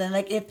guns. And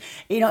like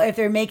if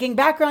they're making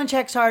background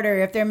checks harder,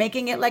 if they're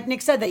making it like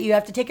Nick said that you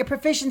have to take a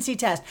proficiency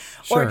test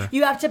or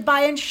you have to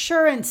buy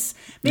insurance.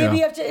 Maybe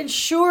you have to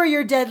insure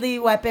your deadly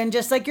weapon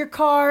just like your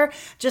car,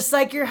 just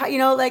like your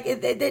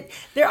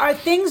there are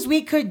things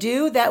we could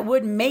do that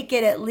would make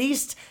it at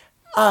least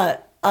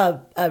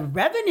a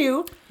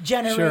revenue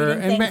generating Sure.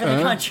 thing for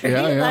the country.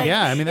 yeah, yeah. Like,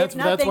 Yeah, I mean if that's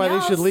why nothing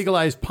they should else.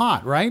 legalize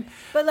pot, right?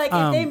 But like,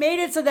 if they made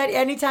it so that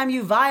anytime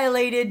you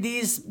violated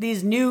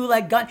these new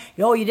like gun,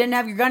 you didn't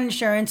have your gun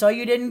insurance,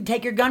 you didn't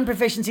take your gun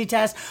proficiency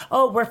test,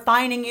 we're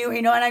fining you,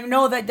 and I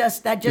know that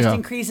just Yeah.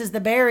 increases the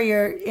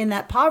barrier in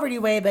that poverty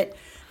way, but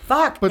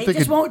fuck, But they they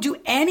just could- won't do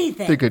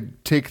anything. They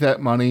could take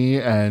that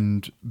money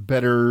and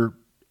better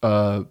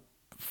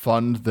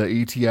fund the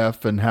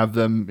ATF and have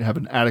them have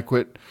an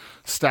adequate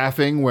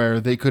staffing where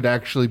they could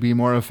actually be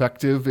more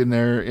effective in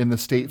the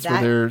states where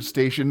That- they're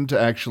stationed to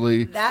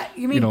actually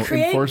You mean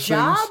create enforce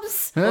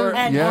jobs things.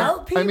 and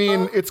help people? I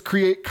mean, it's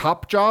create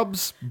cop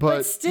jobs,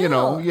 but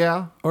still.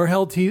 yeah. Or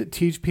hell,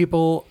 teach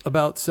people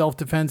about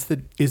self-defense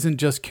that isn't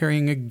just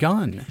carrying a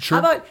gun. How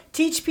about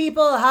teach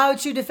people how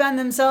to defend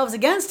themselves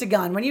against a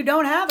gun when you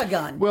don't have a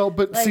gun? Well,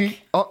 but Like- see,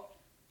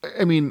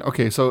 I mean,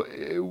 okay, so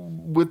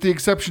with the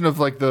exception of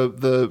like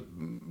the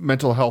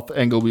mental health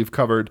angle we've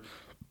covered,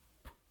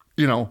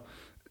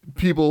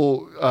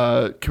 people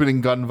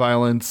committing gun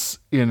violence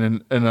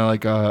in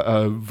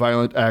a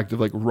violent act of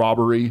like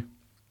robbery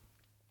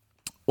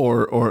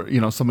or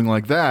something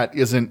like that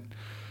isn't.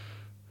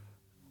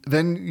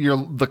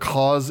 Then the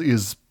cause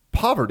is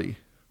poverty,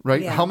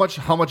 right? Yeah. How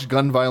much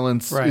gun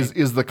violence Right.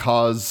 is the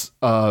cause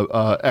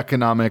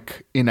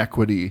economic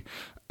inequity,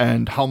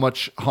 and how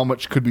much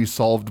could be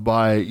solved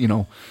by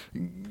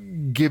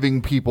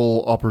giving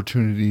people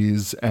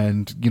opportunities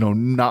and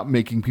not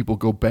making people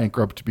go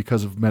bankrupt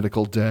because of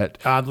medical debt.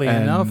 Oddly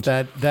And- enough,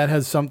 that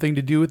has something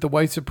to do with the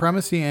white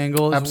supremacy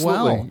angle as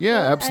absolutely, well.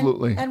 yeah, And-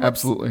 absolutely, and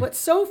absolutely. What's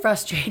so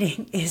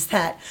frustrating is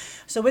that,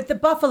 so with the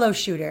Buffalo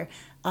shooter,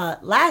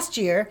 last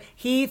year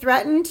he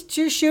threatened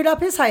to shoot up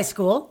his high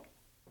school,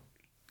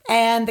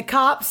 and the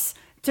cops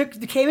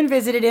came and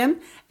visited him,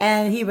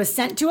 and he was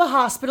sent to a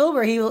hospital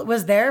where he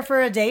was there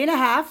for a day and a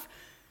half,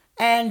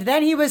 and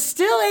then he was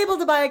still able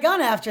to buy a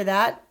gun after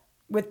that,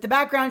 with the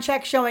background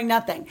check showing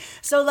nothing.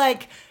 So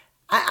like,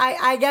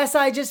 I guess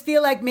I just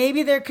feel like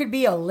maybe there could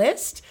be a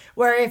list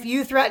where if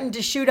you threaten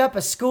to shoot up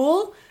a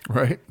school,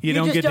 Right. You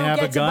don't just get to have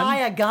a to gun? buy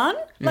a gun.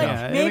 Like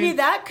Yeah, I maybe mean-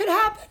 that could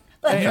happen.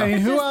 Like, I mean,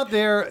 who out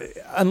there,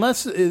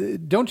 unless,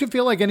 don't you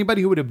feel like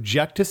anybody who would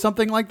object to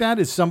something like that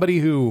is somebody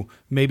who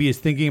maybe is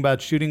thinking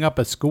about shooting up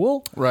a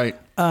school? Right.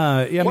 Yeah,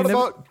 I What mean,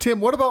 about Tim?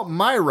 What about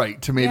my right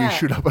to maybe Yeah.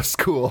 shoot up a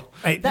school?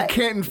 I- You that-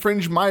 can't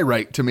infringe my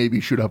right to maybe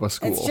shoot up a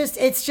school.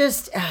 it's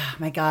just, oh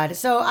my God.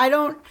 So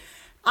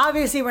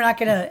obviously we're not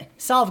going to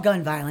solve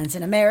gun violence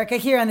in America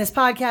here on this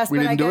podcast. We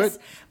but didn't I do guess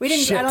it? we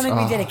didn't. I Shit. don't think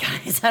we did it,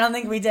 guys. I don't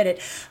think we did it.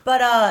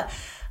 But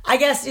I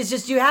guess it's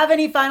just, do you have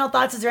any final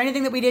thoughts? Is there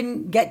anything that we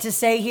didn't get to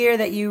say here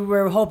that you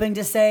were hoping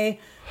to say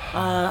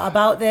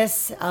about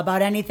this,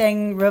 about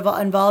anything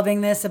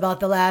involving this, about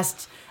the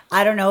last,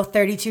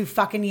 32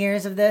 fucking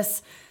years of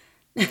this?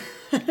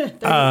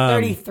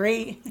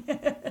 33.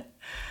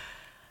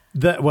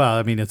 well,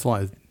 I mean, it's a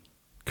lot.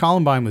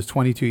 Columbine was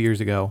 22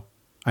 years ago.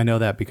 I know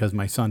that because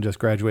my son just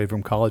graduated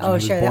from college and Oh, he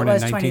was sure. born That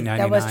was in 20.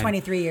 1999. That was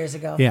 23 years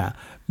ago. Yeah,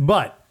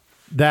 but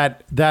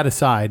that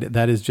aside,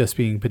 that is just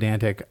being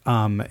pedantic.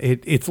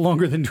 It's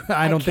longer than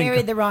I don't carried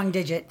think. the wrong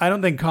digit. I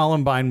don't think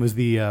Columbine was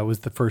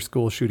the first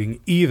school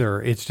shooting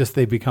either. It's just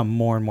they become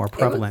more and more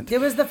prevalent. It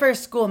was the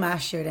first school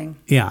mass shooting.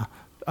 Yeah.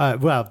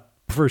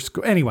 First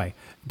school. Anyway,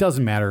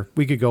 doesn't matter.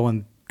 We could go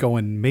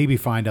and maybe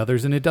find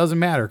others, and it doesn't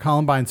matter.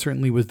 Columbine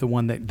certainly was the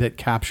one that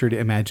captured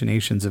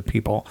imaginations of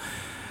people.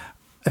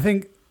 I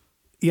think.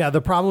 Yeah,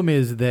 the problem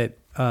is that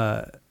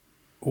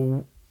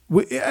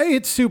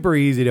it's super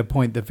easy to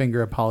point the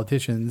finger at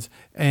politicians,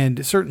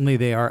 and certainly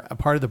they are a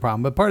part of the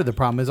problem. But part of the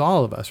problem is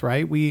all of us,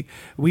 right?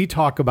 We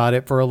talk about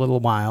it for a little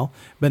while,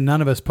 but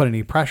none of us put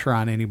any pressure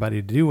on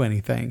anybody to do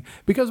anything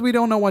because we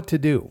don't know what to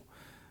do.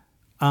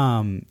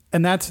 And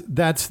that's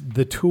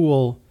the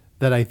tool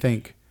that I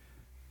think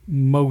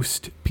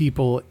most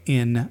people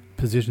in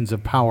positions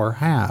of power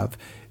have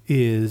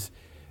is.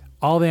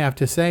 All they have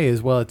to say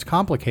is, well, it's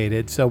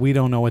complicated, so we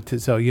don't know what to.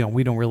 So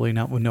we don't really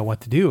know what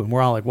to do, and we're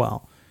all like,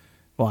 well,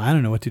 I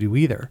don't know what to do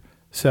either.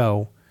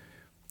 So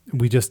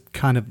we just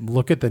kind of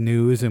look at the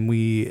news and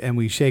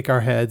we shake our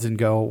heads and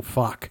go,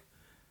 fuck,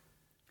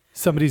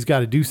 somebody's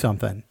got to do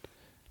something.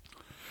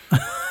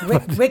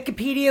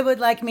 Wikipedia would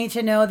like me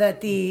to know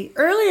that the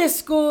earliest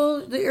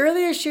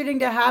shooting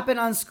to happen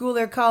on school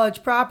or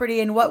college property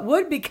in what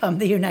would become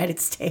the United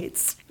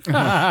States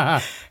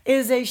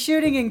is a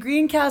shooting in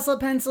Greencastle,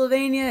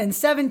 Pennsylvania in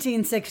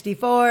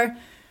 1764,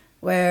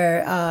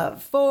 where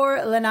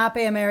 4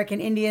 Lenape American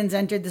Indians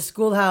entered the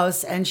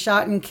schoolhouse and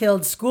shot and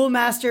killed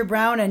Schoolmaster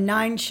Brown and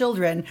 9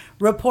 children.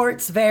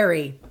 Reports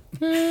vary.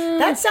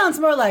 That sounds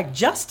more like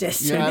justice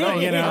to Yeah, I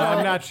me. don't-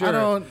 I'm not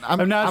sure.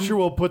 I'm not sure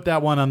we'll put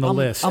that one on the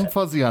list. I'm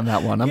fuzzy on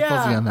that one. I'm Yeah,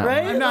 fuzzy on that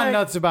right? one. I'm not like-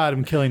 nuts about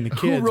him killing the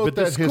kids, wrote but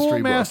the that history book?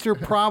 schoolmaster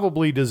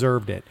probably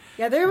deserved it.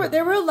 Yeah,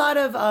 there were a lot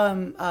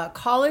of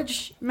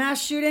college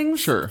mass shootings,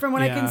 Sure. from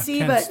what I Yeah, can see,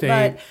 Kent but State.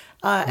 and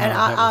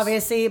that was-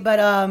 obviously, but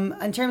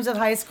in terms of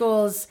high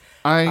schools,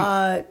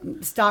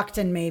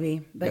 Stockton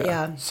maybe, but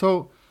yeah.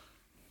 So,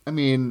 I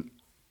mean,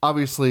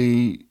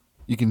 obviously,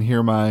 you can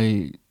hear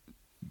my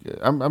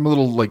I'm a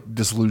little like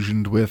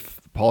disillusioned with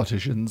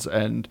politicians.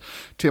 And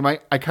Tim, I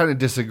kind of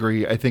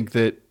disagree. I think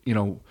that,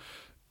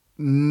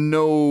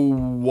 no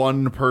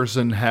one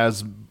person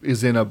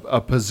is in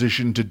a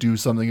position to do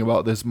something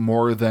about this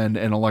more than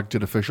an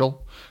elected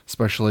official,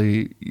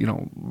 especially,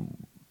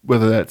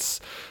 whether that's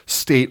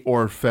state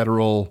or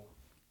federal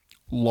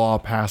law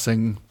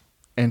passing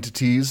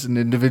entities and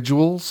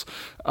individuals.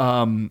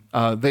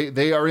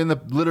 They are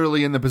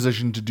literally in the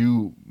position to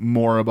do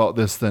more about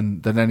this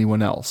than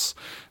anyone else.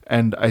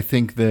 And I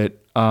think that,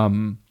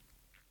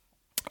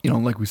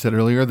 like we said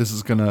earlier, this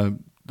is gonna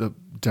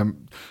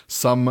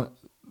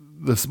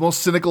the most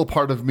cynical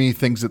part of me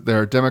thinks that there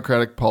are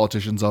Democratic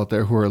politicians out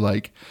there who are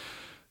like,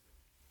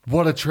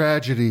 what a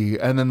tragedy.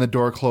 And then the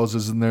door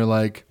closes and they're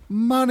like,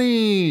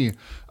 money.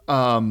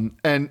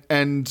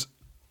 It's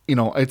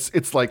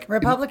like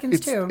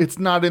Republicans too. It's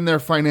not in their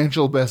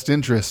financial best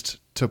interest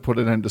to put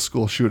an end to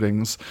school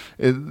shootings.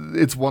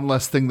 It's one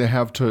less thing they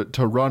have to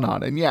run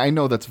on. And yeah, I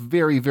know that's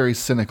very, very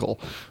cynical,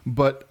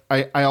 but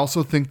I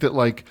also think that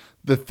like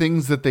the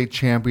things that they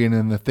champion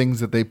and the things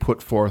that they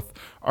put forth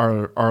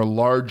are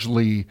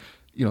largely,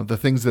 the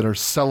things that are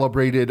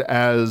celebrated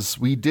as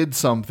we did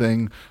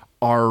something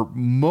are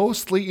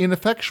mostly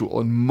ineffectual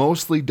and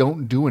mostly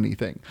don't do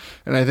anything.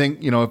 And I think,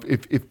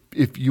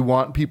 if you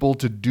want people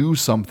to do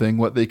something,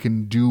 what they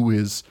can do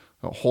is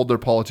hold their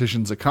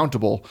politicians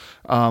accountable.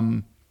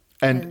 I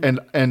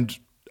don't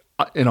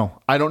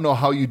know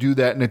how you do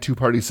that in a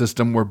two-party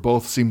system where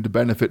both seem to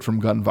benefit from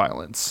gun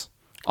violence.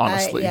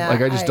 Honestly,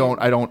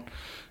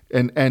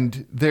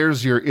 And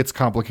there's it's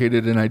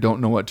complicated and I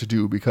don't know what to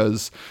do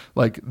because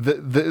like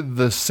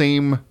the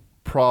same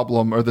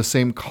problem or the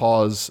same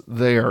cause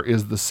there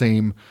is the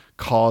same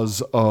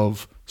cause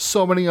of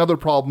so many other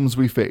problems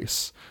we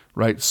face,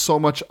 right? So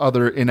much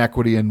other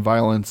inequity and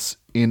violence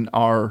in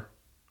our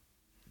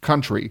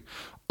country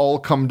all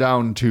come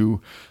down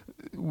to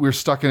we're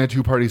stuck in a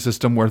two-party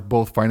system where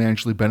both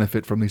financially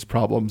benefit from these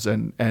problems.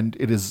 And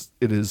it is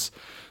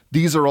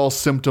these are all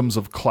symptoms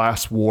of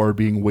class war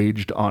being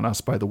waged on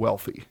us by the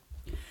wealthy.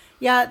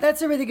 Yeah,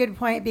 that's a really good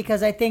point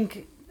because I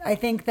think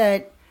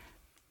that,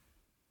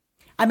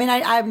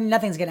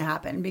 nothing's going to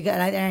happen because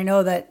I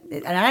know that,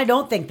 and I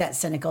don't think that's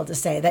cynical to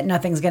say that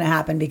nothing's going to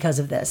happen because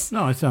of this.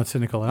 No, it's not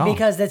cynical at all.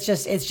 Because it's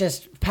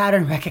just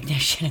pattern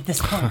recognition at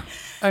this point.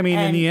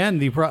 In the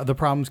end, the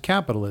problem's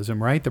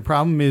capitalism, right? The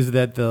problem is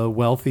that the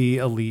wealthy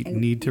elite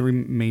need to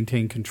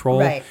maintain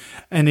control. Right.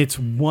 And it's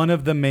one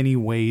of the many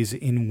ways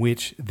in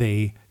which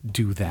they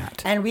do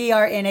that. And we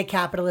are in a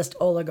capitalist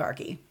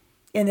oligarchy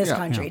in this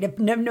country. Yeah.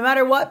 No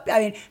matter what,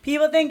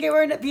 people think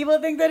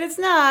that it's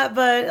not,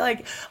 but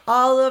like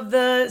all of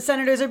the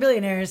senators are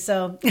billionaires.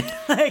 So,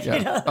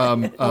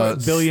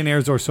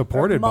 billionaires or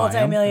supported by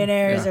them.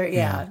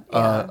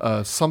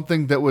 Multimillionaires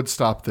something that would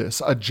stop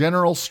this, a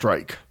general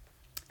strike.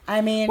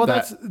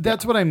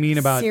 That's what I mean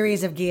about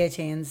series of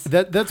guillotines.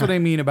 That's what I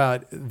mean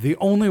about the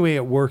only way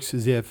it works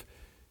is if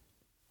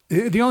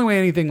the only way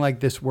anything like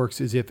this works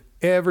is if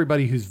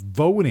everybody who's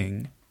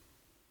voting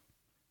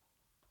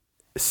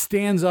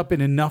stands up in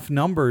enough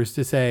numbers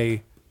to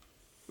say,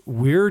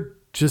 we're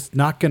just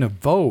not going to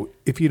vote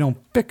if you don't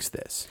fix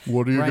this.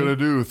 What are you going to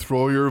do?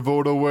 Throw your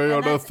vote away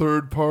on a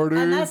third party?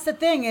 And that's the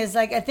thing is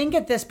like, I think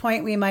at this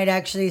point we might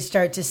actually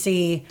start to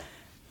see,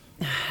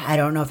 I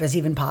don't know if it's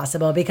even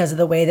possible because of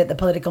the way that the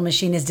political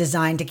machine is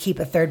designed to keep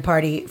a third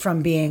party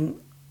from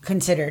being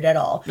considered at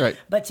all. Right.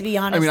 But to be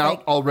honest,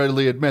 I'll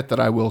readily admit that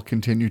I will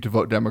continue to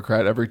vote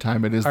Democrat every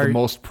time. It is the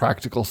most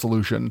practical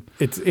solution.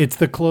 It's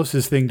the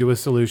closest thing to a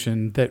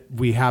solution that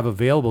we have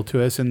available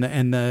to us, and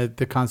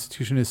the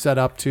Constitution is set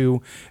up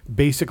to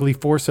basically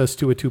force us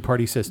to a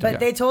two-party system. But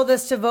they told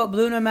us to vote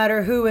blue no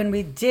matter who, and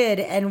we did,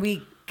 and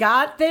we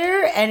got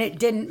there, and it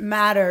didn't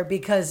matter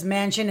because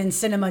Manchin and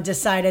Sinema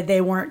decided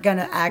they weren't going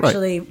to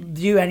actually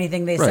do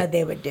anything they said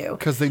they would do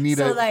because they need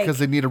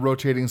a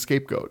rotating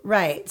scapegoat.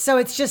 Right. So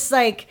it's just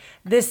like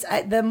this.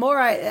 The more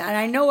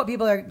I know what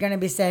people are going to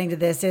be saying to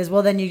this is,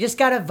 well, then you just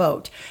got to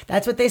vote.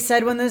 That's what they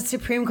said when the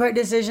Supreme Court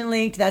decision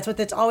leaked. That's what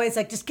it's always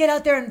like. Just get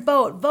out there and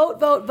vote.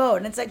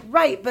 And it's like,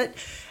 right, but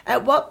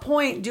at what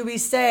point do we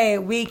say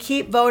we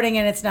keep voting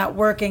and it's not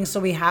working, so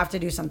we have to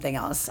do something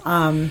else?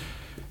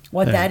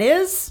 That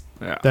is.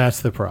 Yeah. That's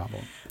the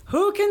problem.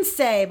 Who can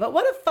say? But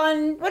what a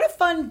fun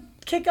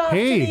kickoff to the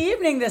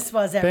evening this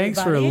was, everybody.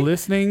 Thanks for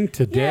listening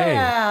today.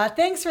 Yeah,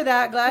 thanks for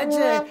that. Glad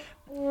to.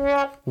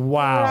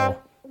 Wow.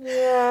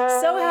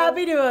 So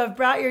happy to have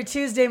brought your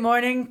Tuesday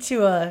morning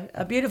to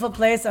a beautiful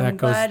place. I'm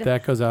glad.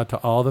 That goes out to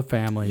all the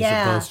families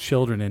of those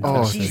children in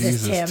Texas.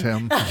 Jesus,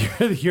 Tim.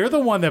 You're the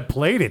one that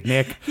played it,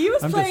 Nick. He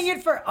was playing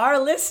it for our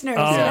listeners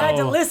who had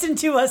to listen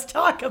to us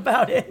talk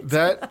about it.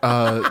 That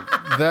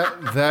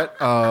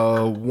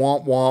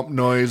womp womp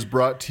noise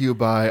brought to you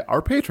by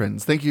our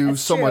patrons. Thank you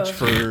so much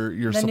for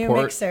your support.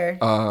 New mixer.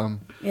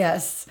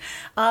 Yes.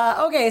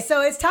 Okay, so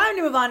it's time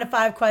to move on to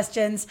 5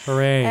 questions.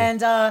 Hooray.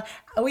 And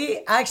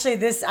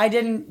I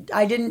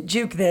didn't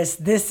juke this.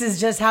 This is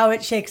just how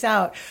it shakes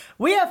out.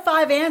 We have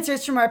 5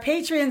 answers from our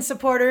Patreon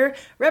supporter,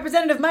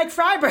 Representative Mike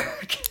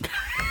Freiberg.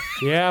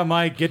 Yeah,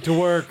 Mike, get to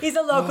work. He's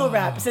a local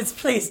rep. Since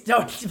please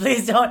don't.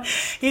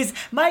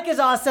 Mike is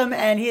awesome,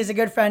 and he is a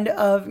good friend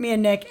of me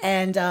and Nick.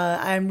 And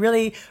I'm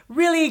really,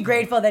 really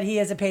grateful that he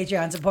is a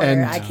Patreon supporter.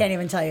 And- I can't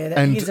even tell you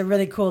that he's a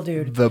really cool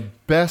dude. The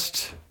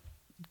best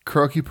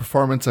karaoke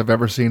performance I've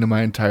ever seen in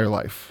my entire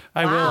life.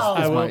 I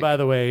Wow. will, Mike. by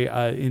the way,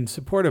 in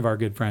support of our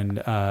good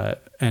friend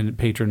and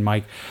patron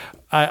Mike,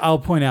 I'll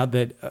point out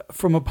that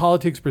from a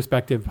politics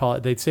perspective,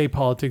 they'd say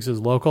politics is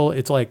local.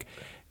 It's like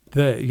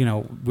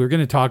we're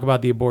going to talk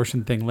about the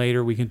abortion thing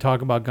later. We can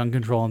talk about gun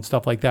control and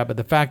stuff like that. But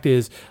the fact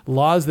is,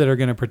 laws that are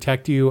going to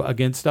protect you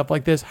against stuff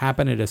like this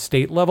happen at a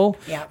state level.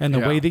 Yep. And the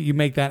Yeah. way that you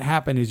make that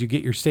happen is you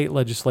get your state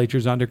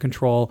legislatures under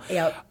control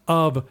Yep.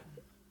 of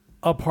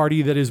a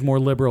party that is more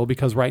liberal,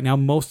 because right now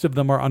most of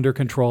them are under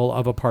control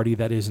of a party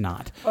that is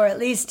not. Or at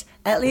least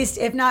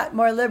if not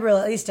more liberal,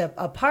 at least a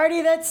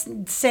party that's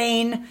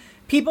sane,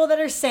 people that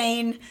are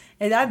sane.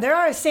 And there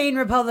are sane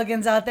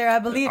Republicans out there. I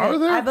believe Are it.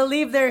 there? I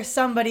believe there's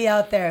somebody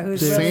out there who's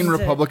Sane willing to-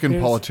 Republican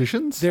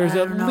politicians? There's I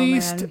don't know,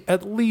 man.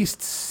 at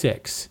least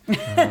six.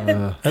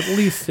 At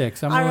least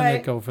six. I'm All willing to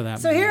right. go for that.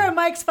 So here are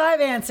Mike's 5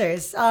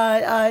 answers. Nick,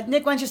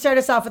 why don't you start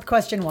us off with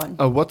question 1?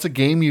 What's a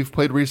game you've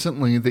played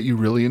recently that you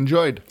really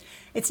enjoyed?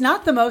 It's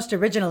not the most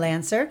original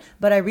answer,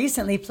 but I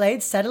recently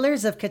played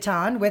Settlers of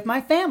Catan with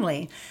my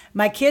family.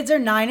 My kids are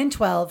 9 and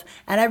 12,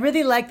 and I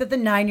really like that the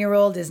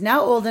 9-year-old is now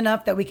old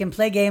enough that we can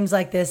play games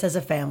like this as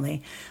a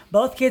family.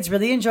 Both kids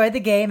really enjoyed the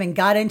game and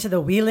got into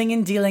the wheeling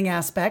and dealing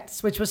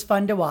aspects, which was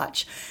fun to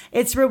watch.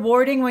 It's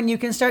rewarding when you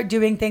can start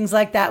doing things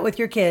like that with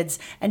your kids,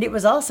 and it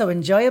was also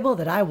enjoyable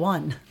that I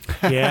won.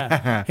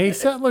 Yeah. Hey,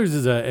 Settlers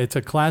it's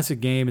a classic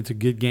game. It's a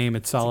good game.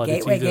 It's solid. It's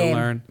gateway easy game. to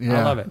learn. I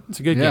Yeah. love it.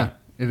 It's a good Yeah,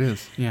 game. it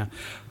is. Yeah.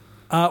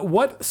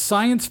 What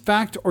science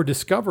fact or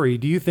discovery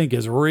do you think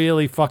is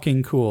really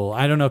fucking cool?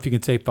 I don't know if you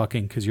can say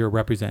fucking because you're a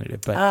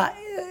representative, but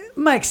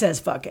Mike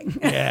says fucking.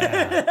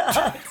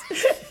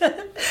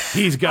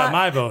 he's got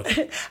my vote.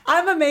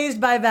 I'm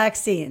amazed by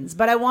vaccines,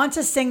 but I want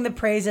to sing the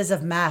praises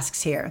of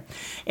masks here.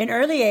 In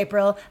early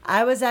April,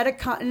 I was at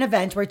an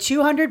event where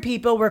 200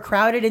 people were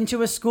crowded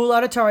into a school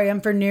auditorium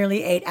for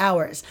nearly 8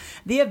 hours.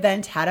 The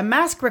event had a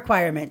mask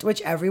requirement,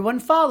 which everyone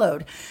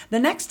followed. The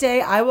next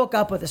day, I woke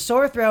up with a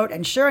sore throat,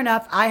 and sure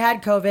enough, I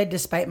had COVID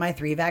despite my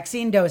 3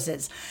 vaccine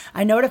doses.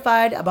 I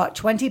notified about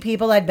 20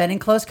 people I'd been in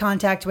close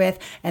contact with,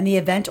 and the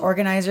event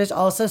organizers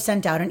also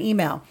sent out an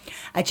email.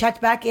 I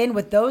checked back in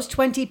with those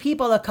 20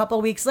 people a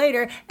couple weeks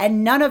later,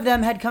 and none of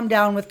them had come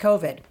down with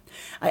COVID.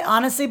 I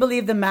honestly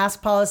believe the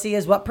mask policy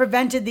is what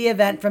prevented the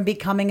event from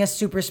becoming a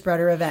super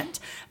spreader event.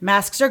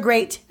 Masks are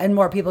great, and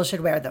more people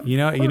should wear them. You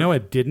know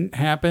what didn't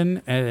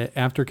happen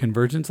after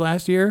Convergence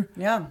last year?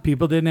 Yeah.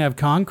 People didn't have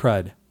con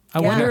crud. I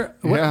Yeah. wonder.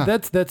 Yeah.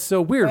 That's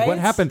so weird. What Right?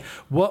 happened?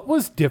 What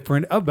was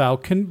different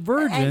about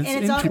Convergence And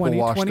it's in all- People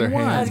wash their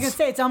 2021? I was hands. going to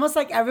say, it's almost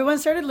like everyone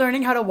started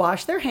learning how to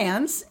wash their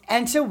hands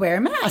and to wear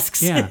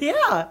masks. Yeah.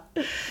 Yeah.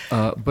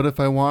 But if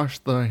I wash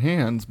the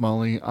hands,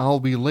 Molly, I'll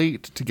be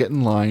late to get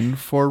in line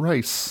for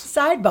rice.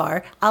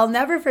 Sidebar, I'll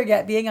never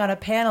forget being on a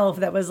panel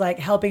that was like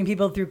helping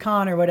people through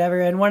con or whatever.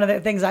 And one of the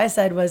things I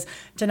said was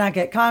to not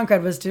get con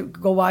crud was to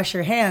go wash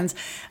your hands.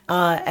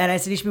 And I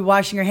said, you should be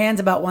washing your hands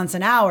about once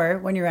an hour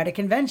when you're at a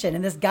convention.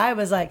 And this guy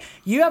was like,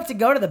 you have to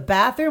go to the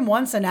bathroom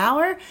once an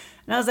hour?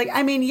 And I was like,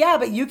 I mean, yeah,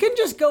 but you can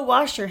just go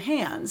wash your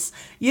hands.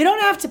 You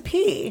don't have to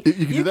pee. You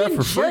can do that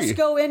for free. Just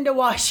go in to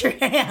wash your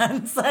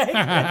hands.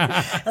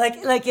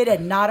 Like it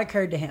had not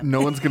occurred to him.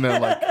 No one's gonna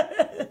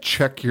like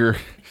check your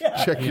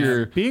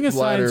Being a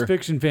bladder. science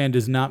fiction fan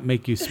does not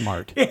make you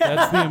smart.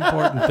 That's the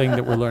important thing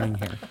that we're learning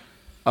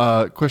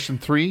here. Question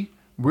 3: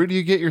 where do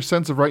you get your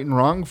sense of right and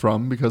wrong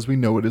from? Because we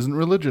know it isn't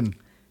religion.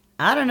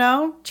 I don't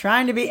know,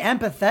 trying to be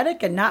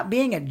empathetic and not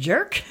being a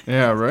jerk.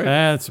 Yeah, right.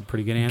 That's a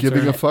pretty good answer.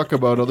 Giving a fuck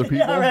about other people.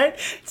 Yeah, right?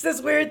 It's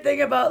this weird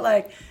thing about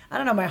like, I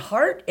don't know, my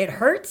heart, it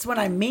hurts when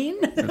I'm mean.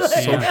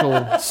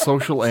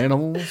 Social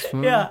animals.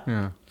 Yeah.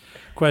 Yeah.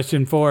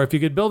 Question 4. If you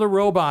could build a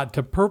robot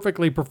to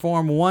perfectly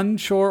perform one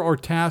chore or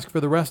task for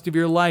the rest of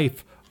your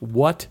life,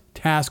 what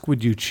task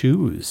would you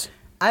choose?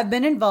 I've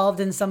been involved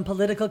in some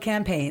political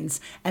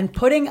campaigns, and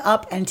putting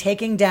up and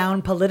taking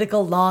down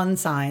political lawn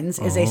signs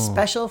is a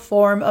special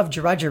form of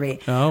drudgery.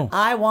 Oh.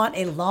 I want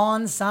a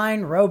lawn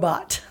sign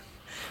robot.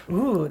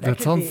 Ooh, That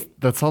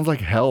sounds like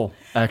hell.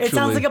 Actually, It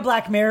sounds like a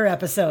Black Mirror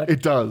episode.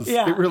 It does.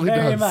 Yeah, It really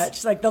very does.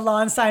 much. Like the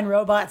lawn sign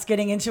robots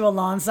getting into a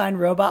lawn sign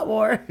robot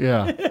war.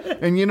 Yeah,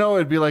 and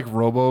it'd be like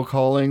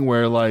robocalling,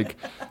 where like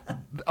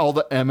all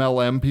the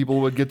MLM people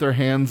would get their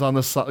hands on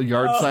the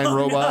yard sign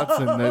robots,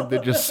 and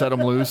they'd just set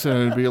them loose, and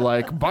it'd be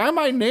like, buy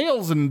my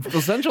nails and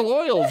essential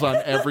oils on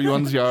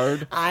everyone's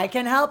yard. I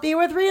can help you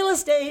with real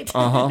estate.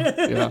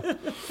 Yeah.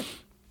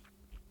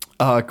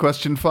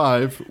 Question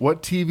 5: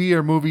 what TV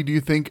or movie do you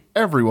think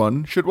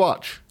everyone should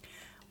watch?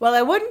 Well,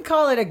 I wouldn't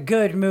call it a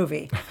good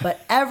movie, but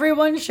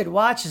everyone should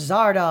watch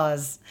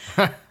Zardoz.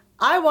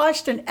 I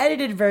watched an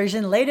edited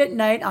version late at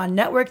night on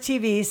network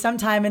TV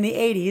sometime in the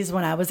 80s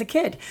when I was a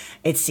kid.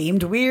 It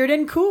seemed weird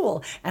and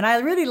cool, and I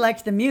really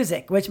liked the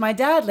music, which my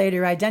dad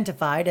later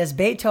identified as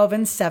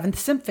Beethoven's Seventh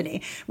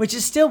Symphony, which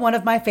is still one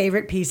of my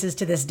favorite pieces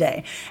to this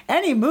day.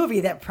 Any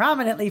movie that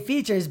prominently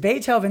features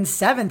Beethoven's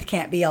Seventh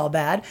can't be all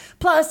bad.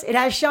 Plus, it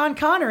has Sean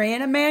Connery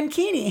in a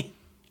mankini.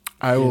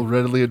 I will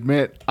readily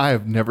admit, I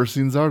have never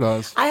seen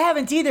Zardoz. I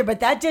haven't either,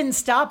 but that didn't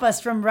stop us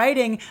from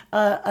writing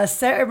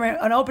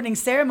an opening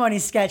ceremony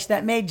sketch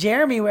that made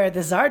Jeremy wear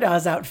the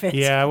Zardoz outfit.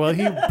 Yeah, well,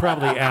 he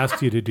probably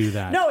asked you to do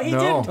that. No, he No.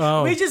 didn't.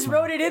 Oh. We just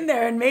wrote it in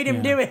there and made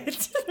him do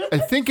it. I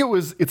think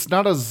it's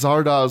not a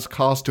Zardoz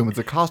costume. It's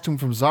a costume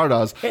from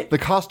Zardoz. The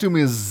costume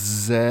is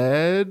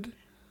Zed.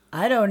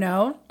 I don't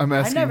know. I'm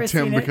I've asking never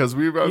Tim seen it. because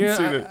we haven't Yeah,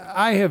 seen it.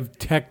 I have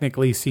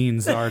technically seen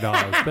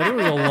Zardoz, but it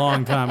was a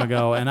long time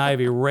ago, and I've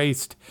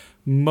erased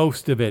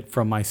most of it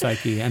from my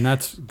psyche, and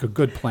that's a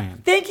good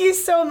plan. Thank you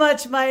so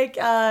much, Mike.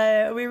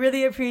 We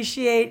really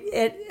appreciate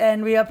it,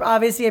 and we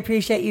obviously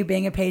appreciate you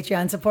being a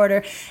Patreon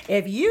supporter.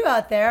 If you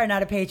out there are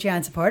not a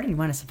Patreon supporter and you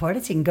want to support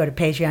us, you can go to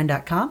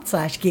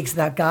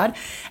patreon.com/geekswithoutgod.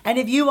 And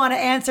if you want to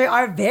answer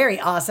our very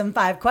awesome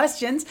 5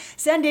 questions,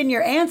 send in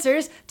your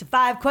answers to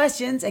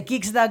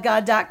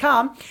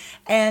 5questions@geekswithoutgod.com.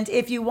 And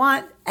if you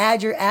want,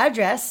 add your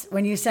address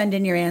when you send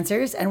in your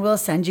answers, and we'll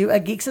send you a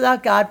Geeks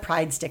Without God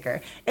pride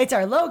sticker. It's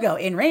our logo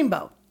in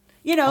rainbow.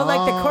 You know,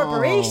 like the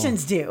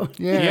corporations do.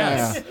 Yeah.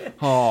 Yes.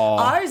 Aw.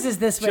 Ours is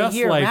this way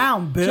year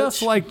round, bitch.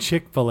 just like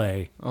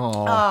Chick-fil-A.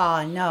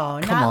 Oh, no,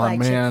 not on, like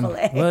man.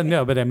 Chick-fil-A. Well,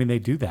 no, but I mean, they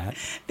do that.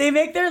 They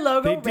make their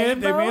logo They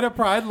did. They rainbow? made a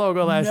Pride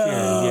logo last year.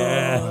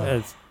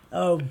 Yes.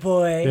 Oh,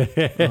 boy.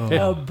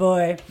 Oh,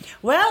 boy.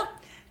 Well,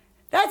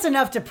 that's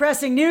enough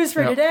depressing news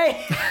for Yep. today.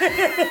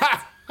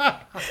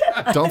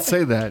 Don't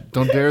say that.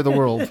 Don't dare the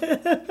world.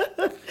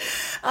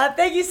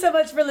 Thank you so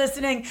much for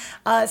listening.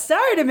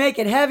 Sorry to make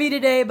it heavy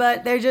today,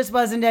 but there just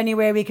wasn't any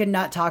way we could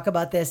not talk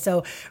about this.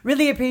 So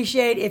really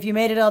appreciate if you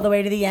made it all the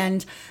way to the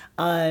end.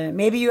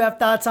 Maybe you have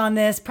thoughts on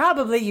this.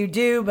 Probably you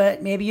do,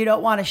 but maybe you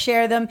don't want to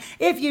share them.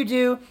 If you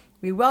do,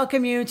 we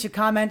welcome you to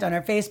comment on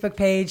our Facebook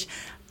page.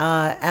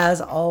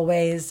 As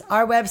always,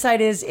 our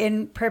website is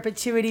in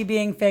perpetuity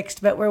being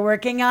fixed, but we're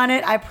working on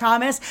it. I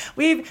promise.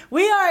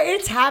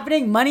 It's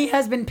happening. Money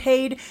has been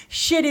paid.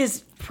 Shit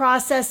is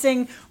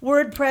processing.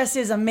 WordPress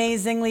is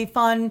amazingly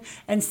fun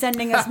and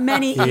sending us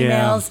many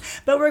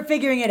emails, but we're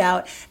figuring it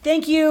out.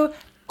 Thank you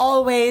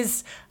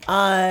always.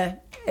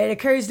 It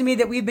occurs to me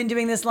that we've been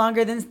doing this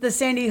longer than since the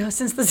Sandy Hook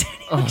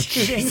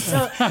shooting.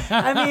 So,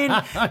 I mean,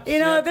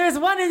 there's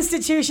one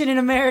institution in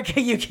America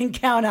you can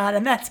count on,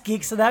 and that's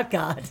Geeks Without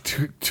God.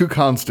 Two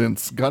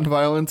constants: gun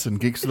violence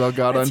and Geeks Without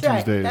God That's on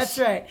right. Tuesdays. That's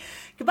right.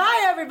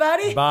 Goodbye,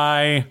 everybody.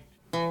 Bye.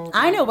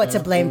 I know what to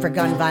blame for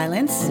gun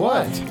violence.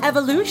 What?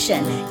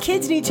 Evolution.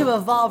 Kids need to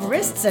evolve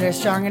wrists that are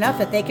strong enough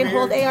that they can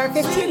hold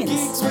AR-15s.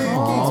 Geeks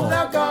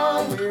without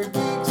God. We're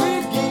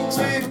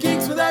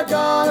geeks without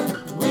God.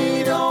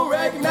 We don't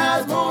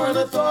recognize moral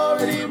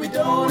authority. We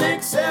don't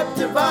accept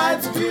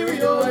divine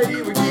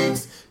superiority. We're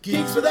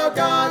geeks without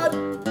God.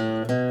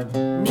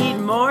 Need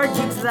more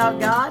Geeks Without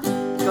God?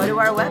 Go to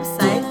our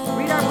website,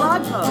 read our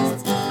blog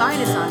posts,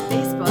 find us on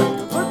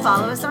Facebook, or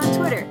follow us on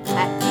Twitter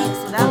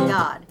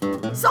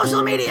 @GeeksWithoutGod.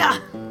 Social media!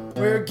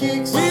 We're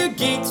geeks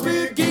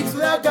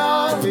without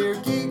God. We're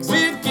geeks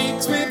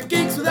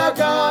without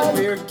God.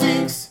 We're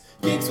geeks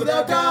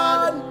without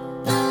God.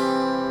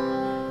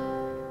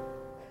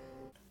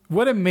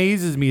 What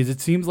amazes me is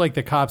it seems like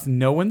the cops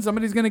know when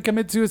somebody's going to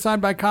commit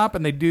suicide by cop,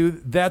 and they do.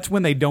 That's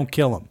when they don't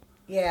kill them.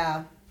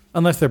 Yeah.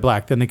 Unless they're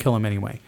black, then they kill them anyway.